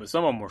game, but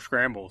some of them were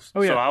scrambles.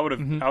 Oh yeah. So I would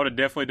have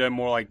definitely done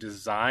more like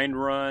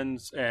designed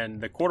runs. And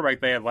the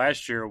quarterback they had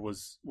last year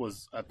was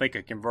I think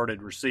a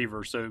converted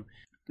receiver, so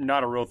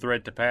not a real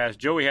threat to pass.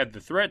 Joey had the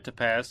threat to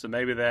pass, so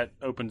maybe that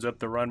opens up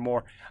the run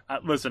more.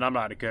 Listen, I'm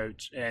not a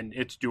coach, and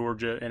it's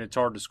Georgia, and it's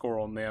hard to score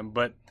on them,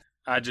 but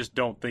I just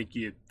don't think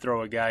you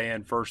throw a guy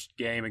in first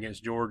game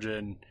against Georgia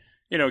and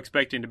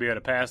expecting to be able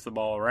to pass the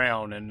ball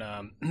around. And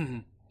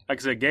like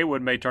I said,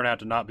 Gatewood may turn out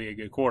to not be a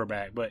good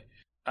quarterback, but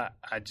I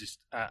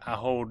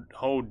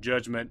hold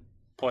judgment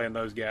playing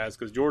those guys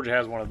because Georgia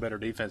has one of the better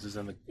defenses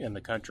in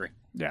the country.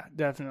 Yeah,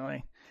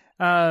 definitely.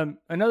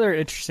 Another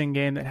interesting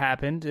game that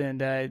happened,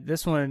 and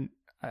this one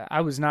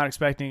I was not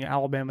expecting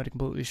Alabama to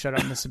completely shut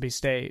out Mississippi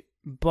State,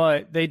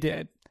 but they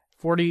did,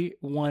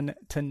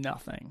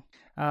 41-0.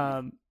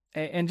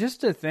 And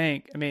just to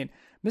think,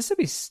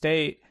 Mississippi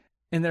State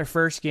in their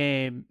first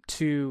game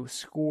to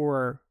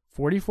score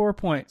 44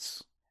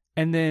 points.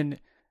 And then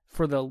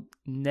for the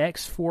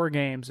next 4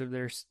 games of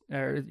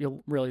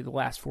really the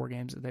last 4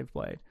 games that they've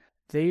played,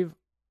 they've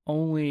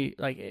only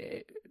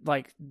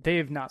they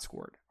have not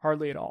scored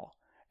hardly at all.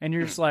 And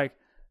you're just like,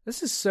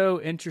 this is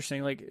so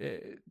interesting.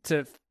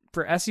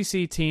 For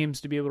SEC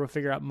teams to be able to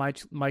figure out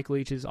Mike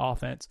Leach's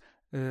offense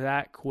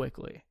that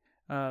quickly.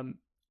 I'm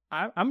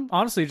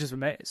honestly just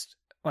amazed.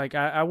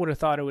 I would have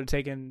thought it would have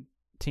taken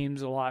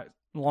teams a lot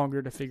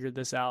longer to figure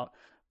this out.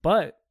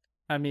 But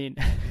I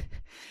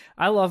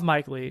love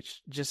Mike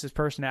Leach, just his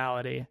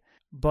personality.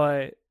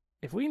 But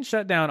if we can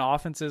shut down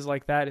offenses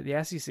like that at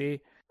the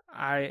SEC,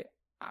 I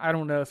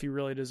don't know if he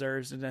really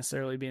deserves to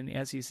necessarily be in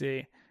the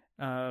SEC.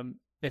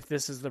 If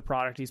this is the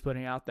product he's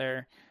putting out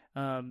there,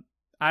 I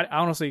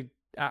honestly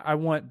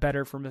want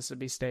better for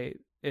Mississippi State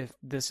if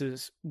this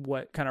is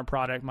what kind of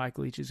product Mike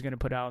Leach is going to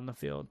put out in the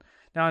field.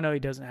 Now I know he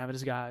doesn't have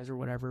his guys or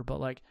whatever,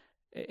 but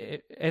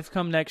if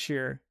come next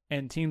year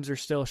and teams are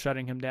still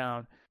shutting him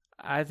down,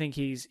 I think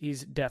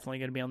he's definitely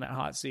going to be on that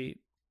hot seat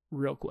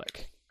real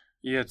quick.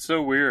 Yeah, it's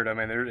so weird. I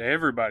mean,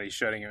 everybody's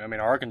shutting him. I mean,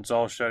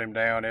 Arkansas shut him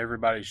down.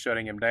 Everybody's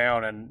shutting him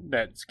down, and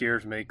that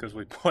scares me because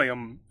we play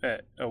them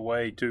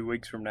away 2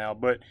 weeks from now.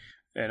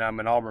 And I'm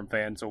an Auburn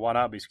fan, so why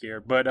not be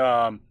scared? But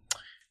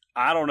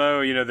I don't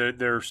know. You know,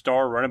 their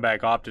star running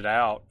back opted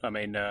out. I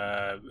mean,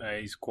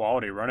 he's a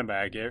quality running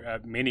back.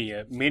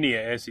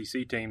 Many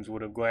SEC teams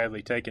would have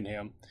gladly taken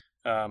him.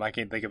 I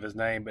can't think of his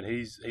name, but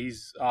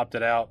he's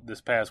opted out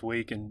this past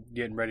week and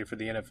getting ready for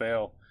the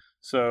NFL.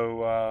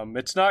 So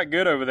it's not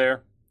good over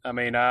there. I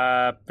mean,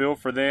 I feel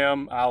for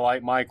them. I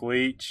like Mike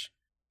Leach.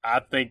 I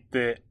think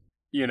that,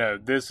 you know,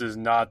 this is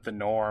not the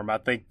norm. I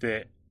think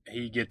that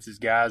he gets his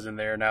guys in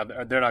there. Now,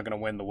 they're not going to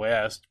win the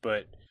West,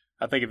 but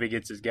I think if he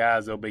gets his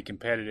guys, they'll be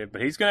competitive.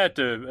 But he's going to have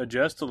to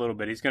adjust a little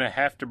bit. He's going to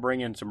have to bring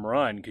in some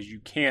run because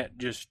you can't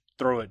just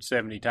throw it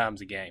 70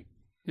 times a game.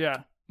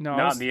 Yeah. No,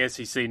 not in the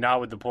SEC,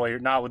 not with the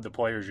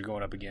players you're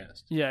going up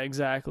against. Yeah,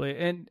 exactly.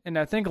 And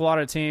I think a lot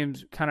of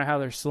teams, kind of how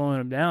they're slowing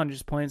them down,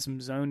 just playing some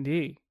zone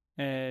D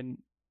and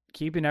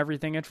keeping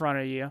everything in front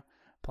of you,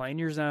 playing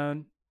your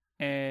zone,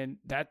 and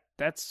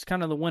that's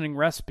kind of the winning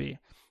recipe.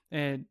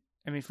 And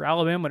I mean, for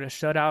Alabama to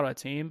shut out a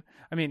team,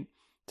 in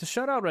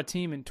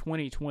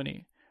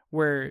 2020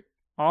 where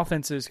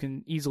offenses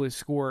can easily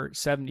score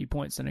 70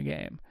 points in a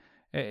game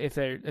if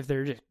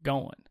they're just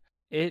going,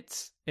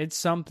 it's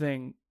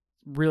something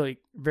really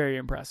very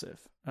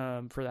impressive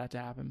for that to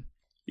happen.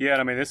 Yeah,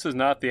 I mean, this is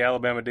not the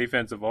Alabama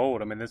defense of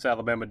old. I mean, this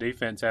Alabama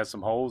defense has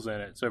some holes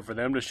in it. So for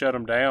them to shut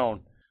them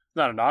down, it's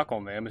not a knock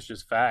on them. It's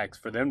just facts.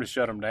 For them to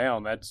shut them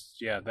down, that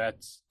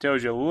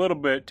tells you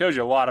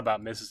a lot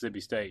about Mississippi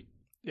State.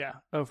 Yeah.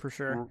 Oh, for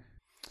sure.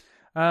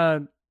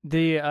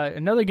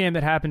 Another game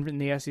that happened in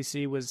the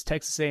SEC was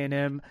Texas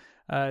A&M.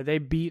 They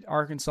beat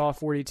Arkansas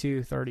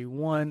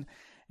 42-31,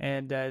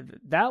 and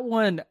that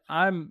one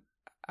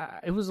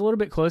it was a little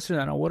bit closer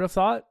than I would have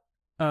thought.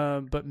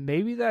 But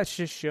maybe that's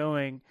just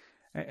showing,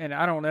 and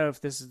I don't know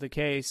if this is the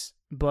case,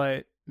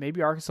 but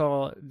maybe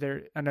Arkansas,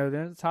 I know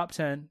they're in the top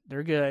 10.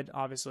 They're good,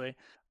 obviously,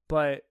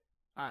 but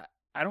I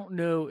don't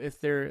know if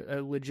they're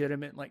a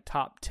legitimate like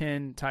top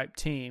 10 type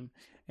team.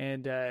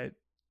 And I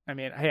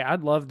mean, hey,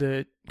 I'd love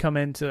to come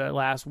into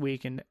last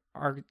week and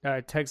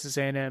Texas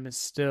A&M is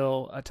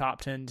still a top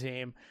 10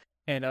 team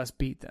and us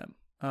beat them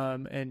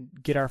and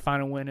get our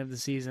final win of the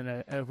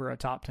season over a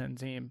top 10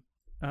 team.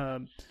 How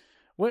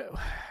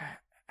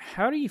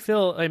do you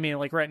feel? I mean,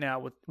 like right now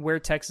with where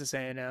Texas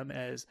A&M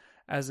is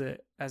as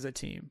a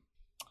team.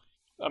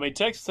 I mean,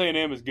 Texas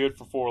A&M is good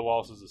for 4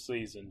 losses a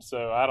season,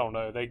 so I don't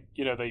know. They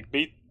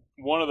beat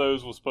one of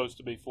those was supposed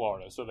to be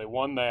Florida, so they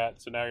won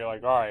that. So now you're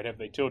like, all right, have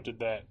they tilted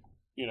that?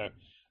 You know,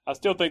 I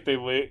still think they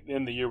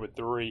end the year with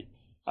 3.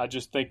 I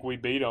just think we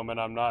beat them, and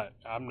I'm not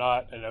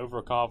an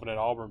overconfident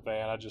Auburn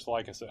fan. I just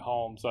like us at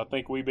home, so I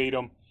think we beat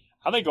them.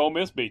 I think Ole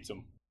Miss beats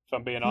them, if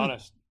I'm being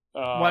honest.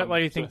 Why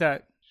do you think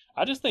that?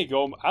 I just think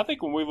I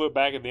think when we look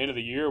back at the end of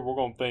the year, we're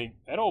going to think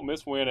that Ole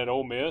Miss win at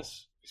Ole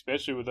Miss,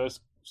 especially with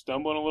us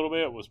stumbling a little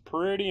bit, was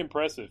pretty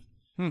impressive.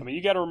 I mean,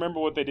 you got to remember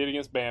what they did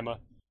against Bama.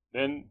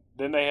 Then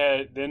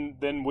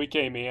we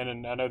came in,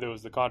 and I know there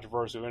was the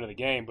controversial end of the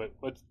game, but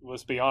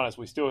let's be honest,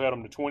 we still held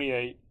them to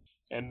 28,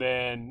 and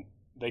then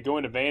they go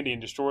into Vandy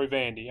and destroy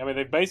Vandy. I mean,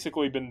 they've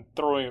basically been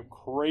throwing up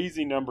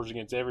crazy numbers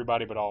against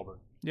everybody but Auburn.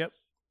 Yep.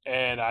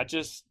 And I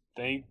just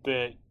think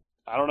that,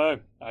 I don't know,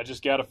 I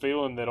just got a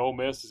feeling that Ole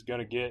Miss is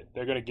going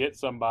to get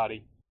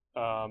somebody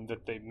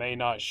that they may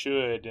not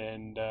should,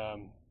 and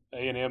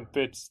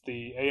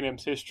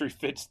A&M's history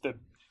fits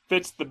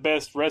the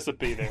best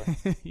recipe there.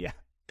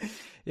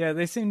 Yeah,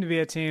 they seem to be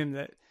a team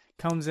that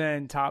comes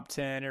in top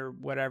 10 or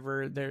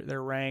whatever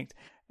they're ranked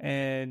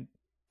and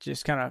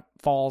just kind of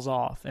falls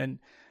off. And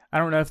I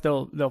don't know if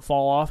they'll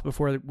fall off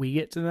before we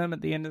get to them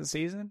at the end of the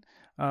season.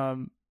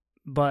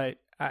 But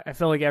I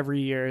feel like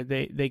every year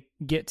they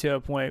get to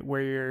a point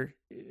where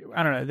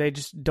I don't know, they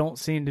just don't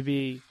seem to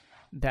be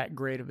that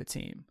great of a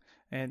team.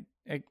 And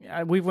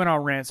we've went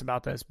on rants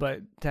about this, but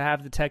to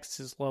have the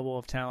Texas level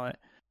of talent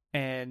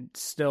and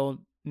still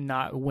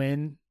not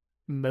win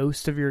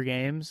most of your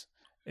games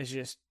is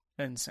just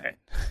insane.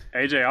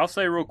 AJ, I'll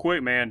say real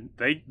quick, man,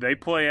 they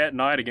play at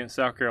night against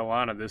South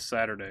Carolina this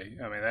Saturday.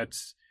 I mean,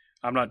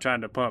 I'm not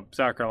trying to pump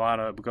South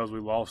Carolina up because we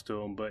lost to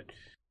them, but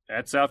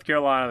at South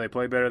Carolina, they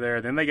play better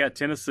there. Then they got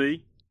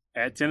Tennessee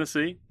at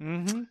Tennessee.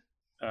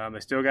 Mm-hmm. They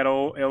still got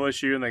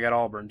LSU and they got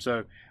Auburn.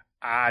 So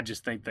I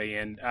just think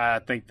I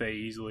think they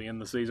easily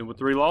end the season with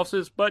 3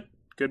 losses, but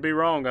could be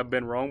wrong. I've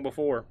been wrong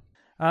before.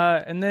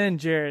 And then,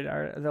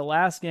 Jared, the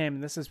last game,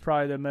 and this is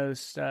probably the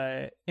most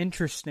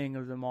interesting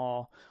of them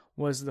all,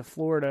 was the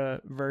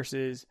Florida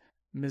versus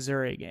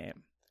Missouri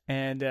game.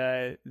 And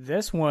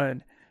this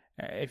one,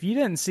 if you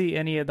didn't see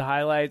any of the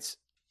highlights,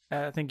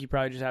 I think you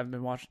probably just haven't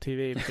been watching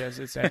TV because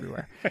it's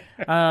everywhere,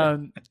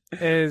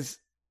 is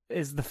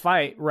the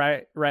fight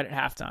right at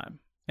halftime.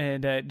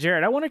 And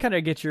Jared, I want to kind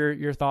of get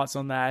your thoughts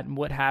on that and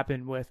what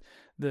happened with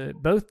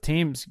both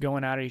teams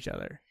going at each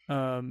other.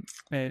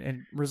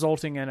 And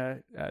resulting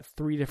in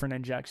 3 different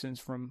injections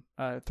from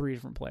 3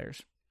 different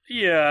players.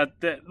 Yeah,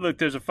 look,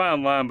 there's a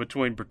fine line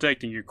between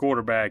protecting your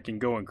quarterback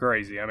and going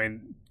crazy. I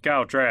mean,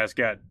 Kyle Trask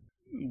got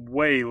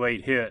way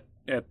late hit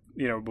at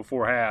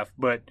before half,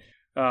 but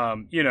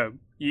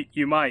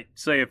you might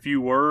say a few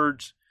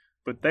words,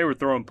 but they were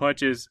throwing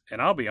punches,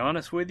 and I'll be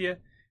honest with you,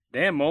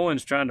 Dan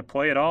Mullen's trying to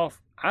play it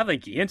off. I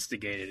think he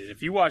instigated it.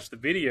 If you watch the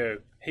video,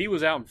 he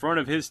was out in front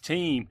of his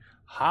team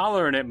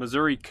hollering at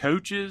Missouri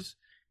coaches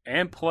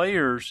and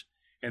players,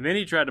 and then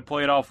he tried to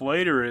play it off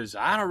later as,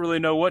 I don't really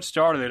know what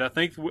started it. I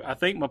think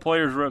my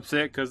players were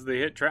upset because they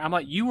hit track. I'm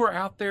like, you were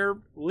out there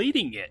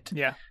leading it.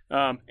 Yeah.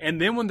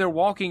 And then when they're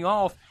walking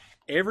off,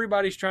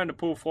 everybody's trying to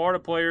pull Florida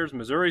players.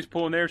 Missouri's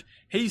pulling theirs.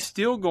 He's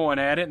still going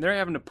at it, and they're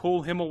having to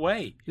pull him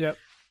away. Yep.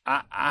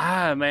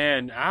 I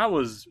don't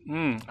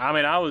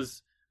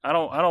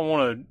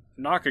want to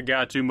knock a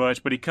guy too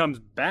much, but he comes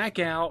back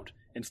out.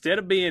 Instead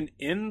of being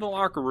in the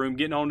locker room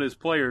getting on to his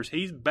players,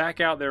 he's back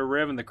out there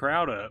revving the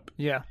crowd up.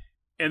 Yeah.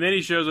 And then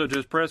he shows up to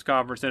his press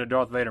conference in a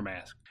Darth Vader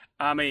mask.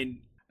 I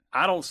mean,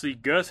 I don't see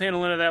Gus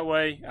handling it that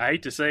way. I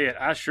hate to say it.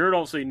 I sure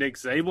don't see Nick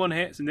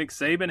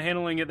Saban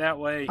handling it that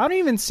way. I don't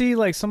even see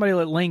somebody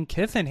like Lane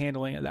Kiffin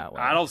handling it that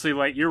way. I don't see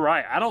you're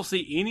right. I don't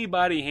see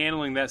anybody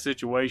handling that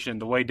situation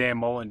the way Dan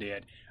Mullen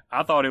did.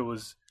 I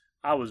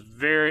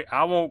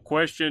won't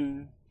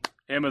question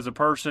him as a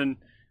person.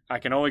 I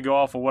can only go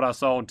off of what I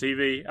saw on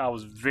TV. I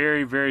was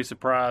very, very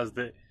surprised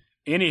that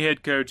any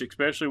head coach,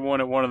 especially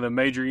one at one of the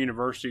major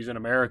universities in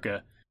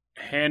America,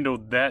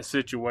 handled that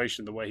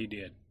situation the way he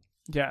did.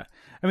 Yeah.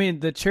 I mean,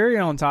 the cherry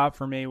on top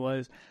for me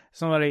was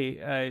somebody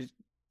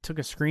took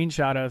a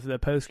screenshot of the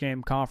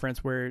post-game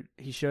conference where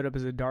he showed up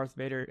as a Darth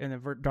Vader in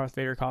a Darth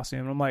Vader costume.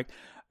 And I'm like,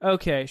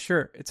 okay,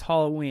 sure, it's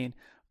Halloween.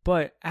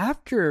 But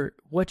after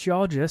what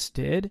y'all just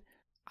did,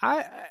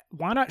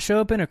 why not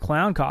show up in a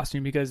clown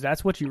costume? Because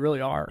that's what you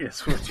really are.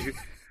 It's what you.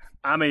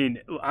 I mean,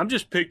 I'm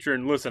just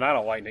picturing. Listen, I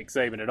don't like Nick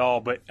Saban at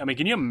all, but I mean,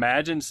 can you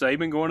imagine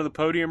Saban going to the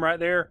podium right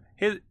there?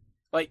 It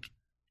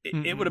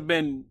would have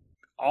been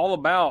all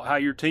about how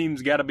your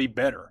team's got to be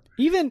better.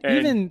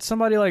 Even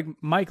somebody like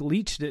Mike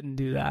Leach didn't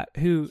do that.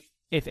 Who,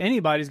 if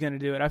anybody's going to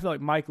do it, I feel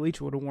like Mike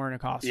Leach would have worn a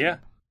costume.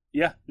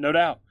 Yeah, no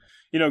doubt.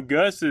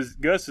 Gus is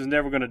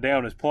never going to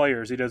down his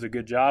players. He does a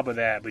good job of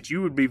that. But it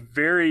would be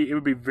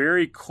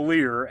very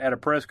clear at a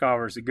press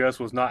conference that Gus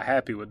was not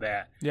happy with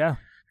that. Yeah.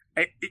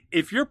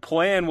 If your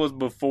plan was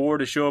before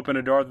to show up in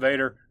a Darth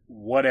Vader,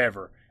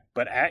 whatever.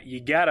 But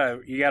you gotta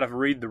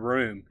read the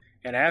room.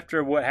 And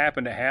after what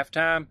happened at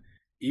halftime,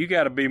 you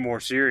got to be more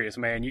serious,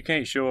 man. You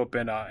can't show up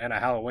in a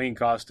Halloween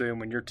costume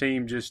when your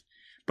team just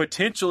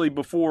potentially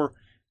before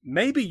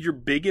maybe your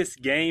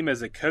biggest game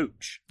as a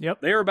coach. Yep.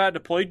 They're about to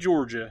play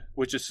Georgia,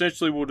 which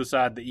essentially will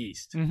decide the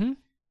East. Mm-hmm.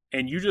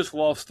 And you just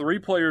lost 3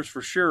 players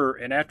for sure.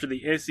 And after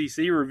the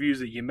SEC reviews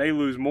that you may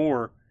lose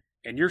more,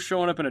 and you're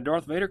showing up in a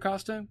Darth Vader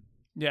costume?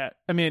 Yeah.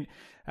 I mean,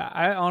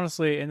 I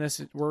honestly, and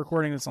we're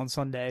recording this on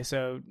Sunday,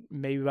 so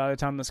maybe by the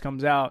time this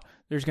comes out,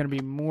 there's going to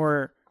be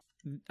more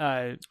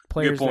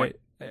players. Good point.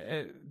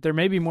 There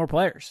may be more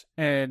players.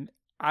 And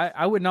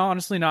I would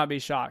honestly not be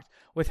shocked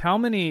with how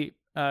much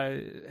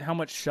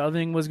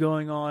shoving was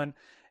going on.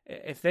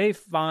 If they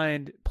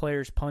find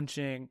players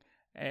punching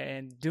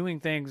and doing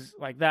things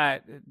like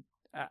that,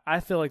 I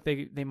feel like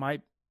they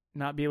might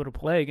not be able to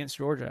play against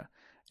Georgia.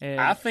 And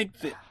I think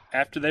that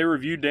after they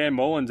review Dan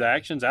Mullen's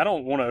actions, I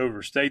don't want to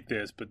overstate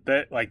this, but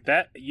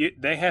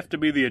they have to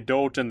be the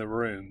adult in the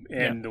room.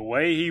 And the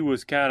way he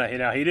was now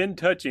he didn't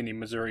touch any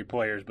Missouri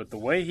players, but the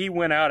way he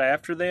went out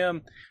after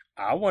them,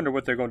 I wonder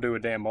what they're going to do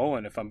with Dan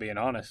Mullen, if I'm being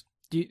honest.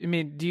 Do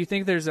you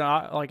think there's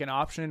an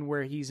option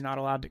where he's not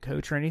allowed to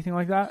coach or anything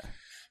like that?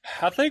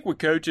 I think with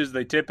coaches,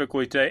 they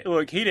typically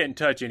look, he didn't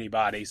touch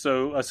anybody.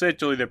 So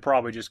essentially they're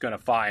probably just going to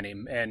fine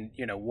him and,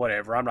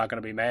 whatever. I'm not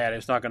going to be mad.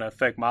 It's not going to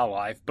affect my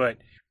life. But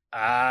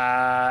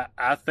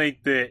I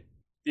think that,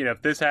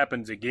 if this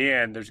happens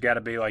again, there's got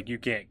to be you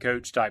can't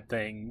coach type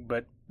thing.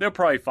 But they'll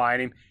probably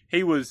fine him.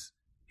 He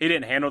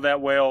didn't handle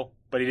that well,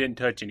 but he didn't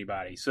touch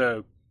anybody.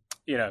 So,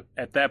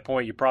 at that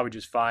point, you probably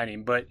just fine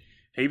him. But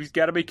he's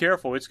got to be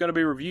careful. It's going to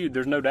be reviewed.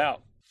 There's no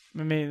doubt.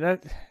 I mean,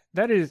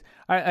 that is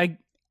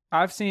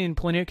I've seen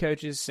plenty of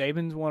coaches.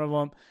 Saban's one of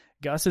them.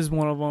 Gus is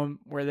one of them,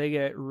 where they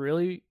get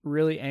really,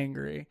 really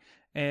angry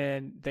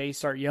and they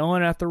start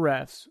yelling at the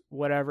refs.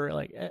 Whatever.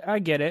 I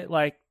get it.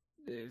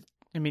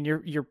 I mean,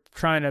 you're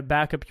trying to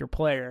back up your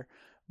player,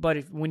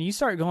 but when you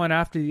start going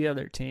after the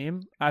other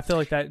team, I feel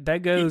like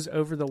that goes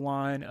over the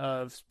line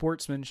of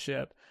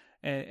sportsmanship,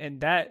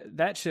 and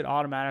that should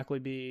automatically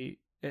be,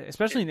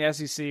 especially in the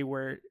SEC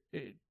where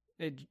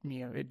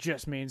it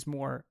just means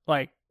more.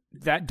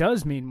 That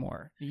does mean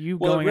more.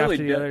 Going after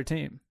the other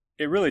team.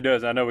 It really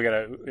does. I know we got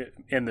to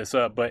end this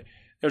up, but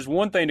there's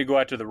one thing to go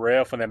after the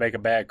ref when they make a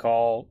bad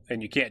call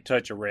and you can't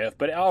touch a ref,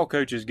 but all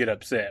coaches get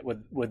upset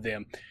with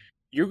them.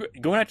 You're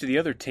going after the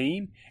other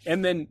team,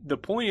 and then the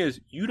point is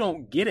you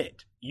don't get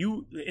it.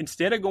 You,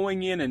 instead of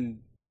going in and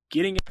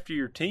getting after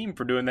your team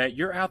for doing that,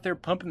 you're out there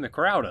pumping the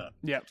crowd up.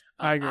 Yep,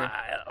 I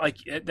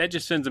agree. That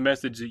just sends a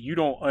message that you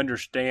don't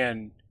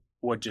understand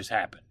what just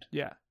happened.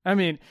 Yeah. I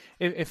mean,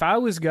 if I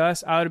was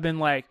Gus, I would have been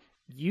like,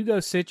 you go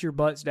sit your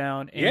butts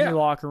down in your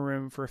locker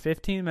room for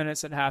 15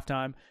 minutes at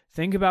halftime,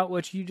 think about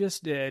what you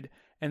just did,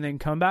 and then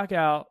come back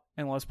out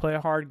and let's play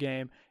a hard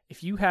game.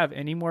 If you have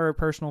any more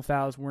personal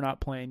fouls, we're not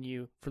playing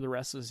you for the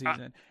rest of the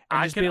season.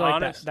 And just be like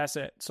that. That's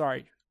it.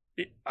 Sorry.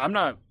 I'm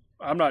not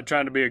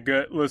trying to be a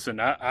good. Listen,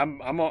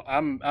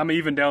 I'm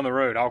even down the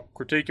road. I'll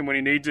critique him when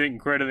he needs it and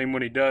credit him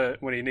when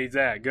he needs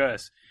that.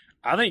 Gus,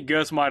 I think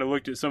Gus might have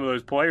looked at some of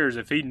those players.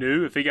 If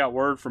he got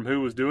word from who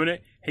was doing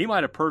it, he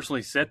might have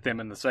personally set them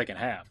in the second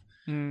half.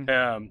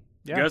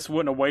 Gus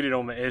wouldn't have waited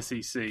on the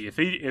SEC.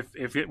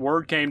 If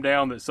word came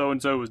down that so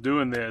and so was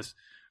doing this,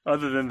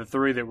 other than the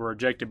 3 that were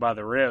ejected by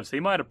the refs, he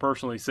might have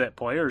personally set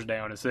players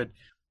down and said,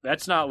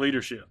 "That's not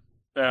leadership,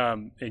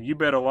 and you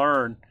better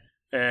learn."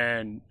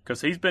 And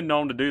because he's been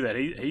known to do that,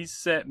 he's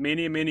set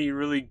many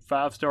really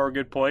 5-star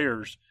good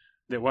players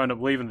that wound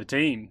up leaving the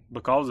team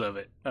because of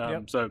it.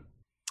 So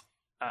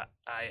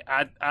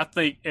I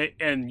think,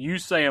 and you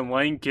saying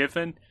Lane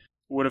Kiffin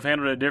would have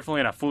handled it differently,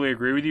 and I fully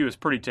agree with you, is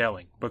pretty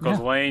telling because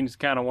Lane's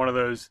kind of one of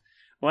those.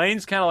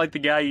 Lane's kind of like the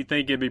guy you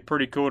think it'd be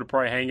pretty cool to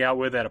probably hang out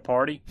with at a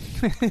party.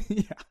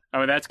 I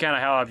mean, that's kind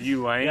of how I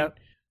view Lane. Yep.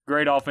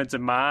 Great offensive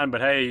mind,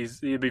 but hey,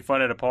 he'd be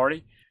fun at a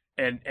party.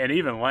 And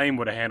even Lane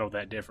would have handled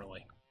that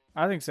differently.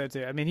 I think so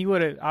too. I mean, he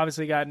would have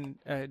obviously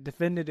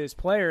defended his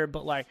player,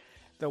 but like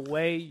the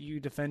way you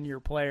defend your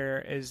player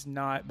is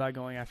not by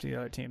going after the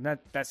other team.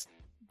 That's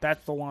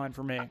the line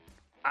for me.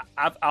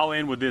 I'll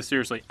end with this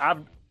seriously.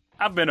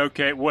 I've been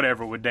okay,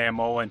 whatever, with Dan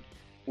Mullen.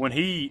 When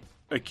he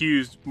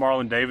accused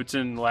Marlon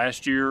Davidson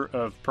last year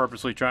of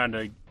purposely trying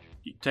to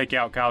take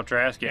out Kyle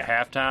Trask at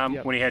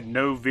halftime when he had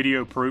no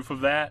video proof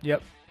of that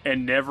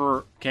and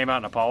never came out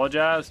and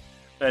apologized,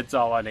 that's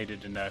all I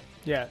needed to know.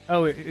 Yeah.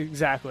 Oh,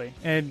 exactly.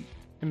 And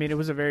I mean, it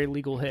was a very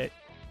legal hit.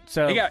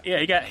 So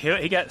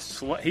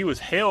he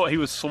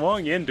was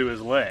slung into his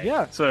leg.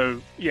 Yeah.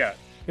 So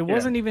it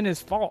wasn't even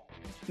his fault.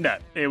 No,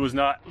 it was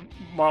not.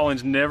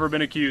 Marlon's never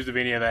been accused of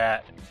any of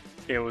that.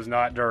 It was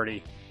not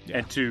dirty. Yeah.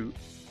 And to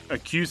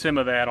accuse him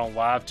of that on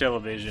live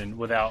television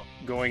without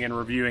going and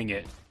reviewing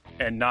it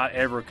and not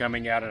ever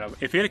coming out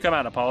if he had come out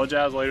and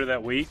apologized later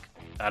that week,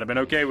 I'd have been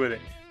okay with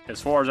it.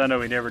 As far as I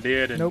know, he never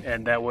did,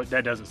 and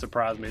that doesn't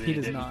surprise me. That he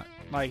does not.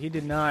 Like, he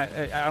did not.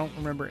 I don't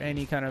remember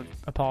any kind of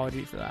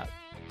apology for that.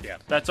 Yeah,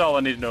 that's all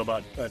I need to know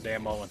about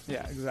Dan Mullen.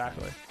 Yeah,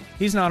 exactly.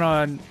 He's not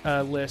on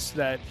a list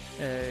that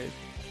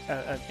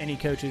any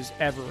coaches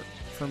ever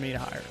for me to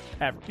hire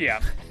ever.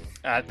 Yeah,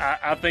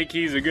 I think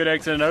he's a good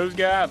X and O's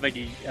guy. I think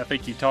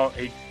he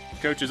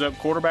coaches up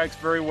quarterbacks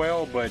very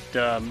well, but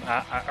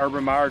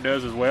Urban Meyer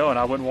does as well, and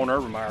I wouldn't want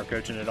Urban Meyer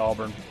coaching at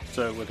Auburn.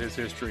 So with his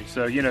history,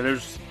 so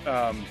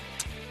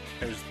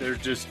there's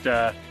just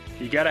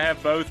you got to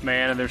have both,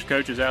 man. And there's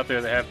coaches out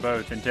there that have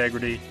both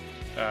integrity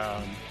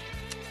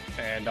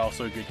and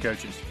also good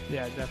coaches.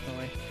 Yeah,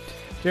 definitely.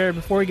 Jared,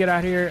 before we get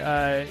out here,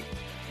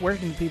 where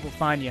can people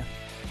find you?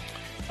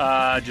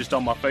 Just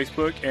on my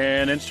Facebook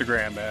and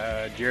Instagram,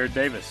 Jared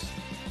Davis.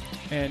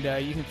 And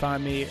you can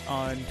find me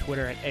on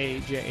Twitter at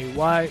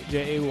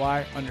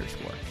AJAY_.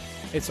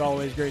 It's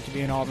always great to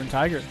be an Auburn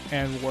Tiger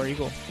and War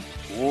Eagle.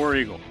 War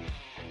Eagle.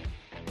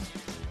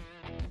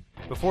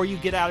 Before you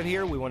get out of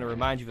here, we want to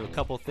remind you of a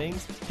couple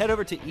things. Head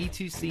over to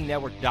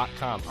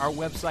e2cnetwork.com, our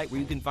website where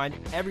you can find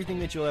everything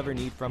that you'll ever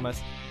need from us,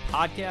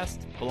 podcasts,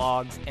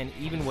 blogs, and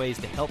even ways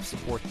to help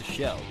support the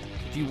show.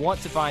 If you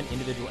want to find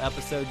individual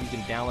episodes, you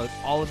can download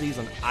all of these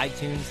on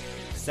iTunes,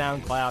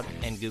 SoundCloud,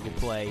 and Google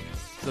Play.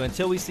 So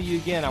until we see you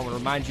again, I want to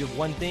remind you of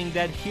one thing,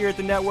 that here at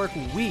the network,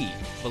 we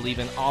believe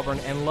in Auburn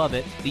and love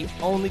it. The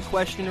only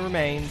question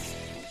remains,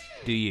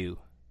 do you?